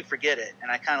won't let you forget it,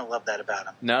 and I kind of love that about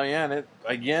him. No, yeah,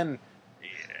 and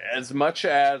as much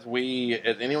as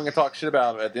anyone can talk shit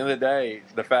about it, at the end of the day,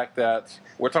 the fact that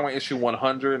we're talking about issue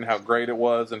 100 and how great it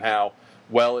was and how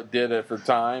well it did it for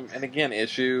time, and again,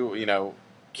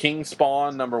 King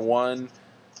Spawn #1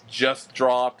 just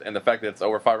dropped, and the fact that it's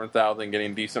over 500,000,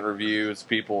 getting decent reviews,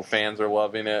 fans are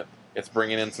loving it. It's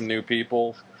bringing in some new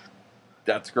people.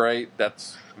 That's great.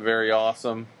 That's very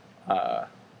awesome. I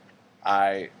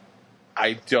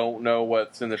don't know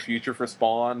what's in the future for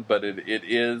Spawn, but it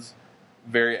is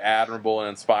very admirable and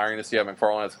inspiring to see how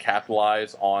McFarlane has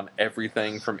capitalized on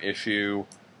everything from issue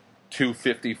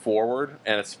 250 forward,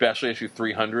 and especially issue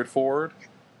 300 forward.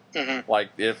 Mm-hmm.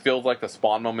 Like, it feels like the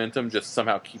Spawn momentum just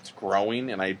somehow keeps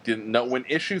growing, and I didn't know when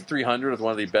issue 300 was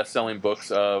one of the best-selling books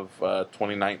of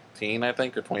 2019, I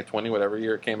think, or 2020, whatever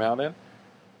year it came out in.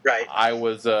 Right. I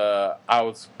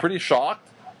was pretty shocked,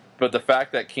 but the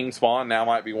fact that King Spawn now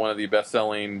might be one of the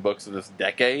best-selling books of this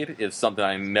decade is something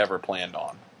I never planned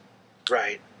on.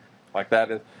 Right. Like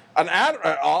that is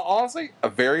honestly a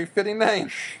very fitting name.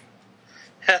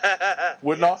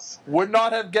 Would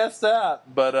not have guessed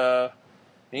that, but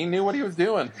he knew what he was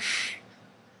doing.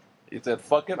 He said,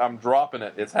 "Fuck it, I'm dropping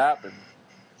it. It's happened.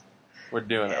 We're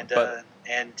doing it." But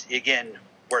and again,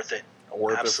 worth it.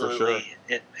 Absolutely.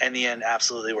 It for sure. In the end,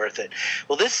 absolutely worth it.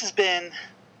 Well, this has been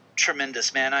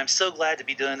tremendous, man. I'm so glad to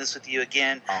be doing this with you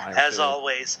again, as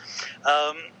always.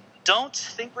 Don't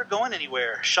think we're going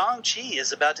anywhere. Shang-Chi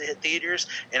is about to hit theaters,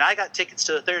 and I got tickets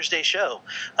to a Thursday show.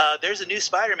 There's a new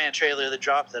Spider-Man trailer that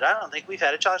dropped that I don't think we've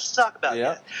had a chance to talk about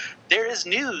yet. There is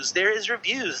news. There is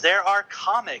reviews. There are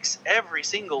comics every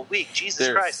single week. Jesus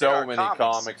Christ, there are so many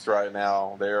comics right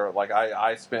now. They're like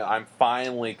I'm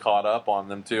finally caught up on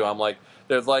them too. I'm like,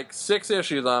 there's like 6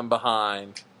 issues I'm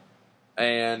behind.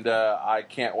 And I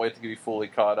can't wait to be fully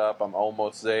caught up. I'm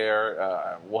almost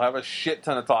there. We'll have a shit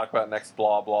ton to talk about next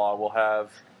blah blah. We'll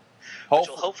have which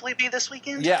will hopefully be this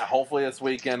weekend. Yeah, hopefully this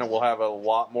weekend, and we'll have a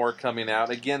lot more coming out.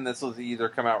 Again, this will either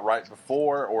come out right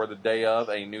before or the day of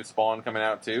a new Spawn coming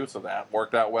out too. So that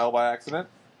worked out well by accident.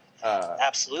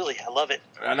 Absolutely, I love it.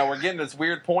 I know we're getting to this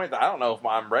weird point that I don't know if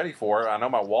I'm ready for. I know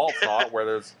my wall thought where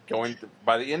there's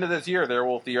by the end of this year there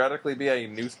will theoretically be a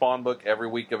new Spawn book every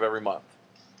week of every month.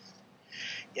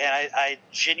 Yeah, I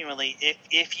genuinely,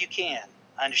 if you can,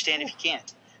 I understand if you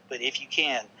can't, but if you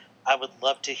can, I would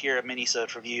love to hear a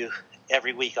mini-sode from you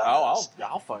every week on those.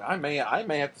 I may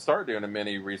have to start doing a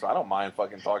mini research. I don't mind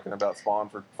fucking talking about Spawn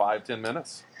for 5-10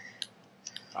 minutes.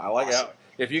 I like it.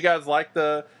 If you guys like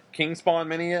the King Spawn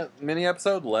mini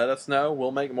episode, let us know.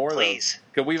 We'll make more of those. Please.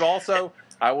 Because we've also,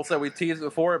 I will say we teased it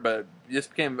before, but it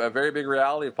just became a very big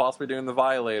reality of possibly doing the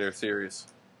Violator series.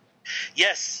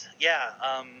 Yes, yeah.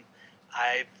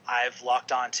 I've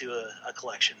locked on to a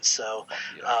collection, so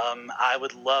I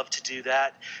would love to do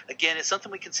that. Again, it's something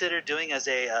we consider doing as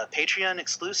a Patreon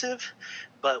exclusive,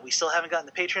 but we still haven't gotten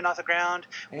the Patreon off the ground.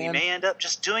 We may end up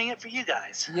just doing it for you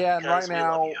guys. Yeah, and right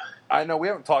now, I know we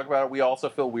haven't talked about it. We also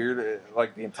feel weird,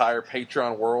 like the entire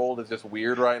Patreon world is just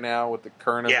weird right now with the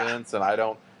current events, and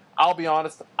I'll be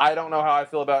honest, I don't know how I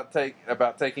feel about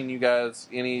taking you guys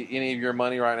any of your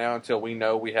money right now until we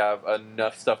know we have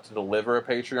enough stuff to deliver a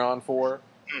Patreon for.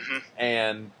 Mm-hmm.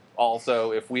 And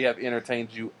also, if we have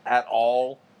entertained you at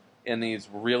all in these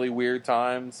really weird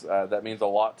times, that means a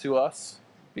lot to us.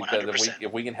 Because 100%.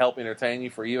 if we can help entertain you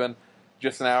for even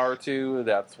just an hour or two,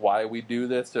 that's why we do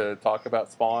this, to talk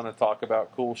about Spawn and talk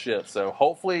about cool shit. So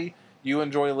hopefully you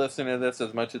enjoy listening to this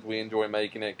as much as we enjoy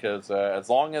making it, because as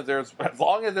long as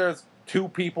there's 2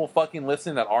 people fucking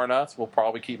listening that aren't us, we'll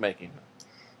probably keep making it.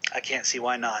 I can't see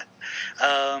why not.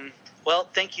 Well,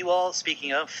 thank you all.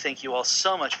 Speaking of, thank you all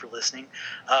so much for listening.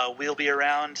 We'll be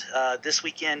around this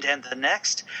weekend and the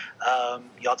next.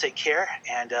 Y'all take care,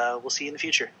 and we'll see you in the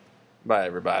future. Bye,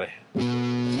 everybody.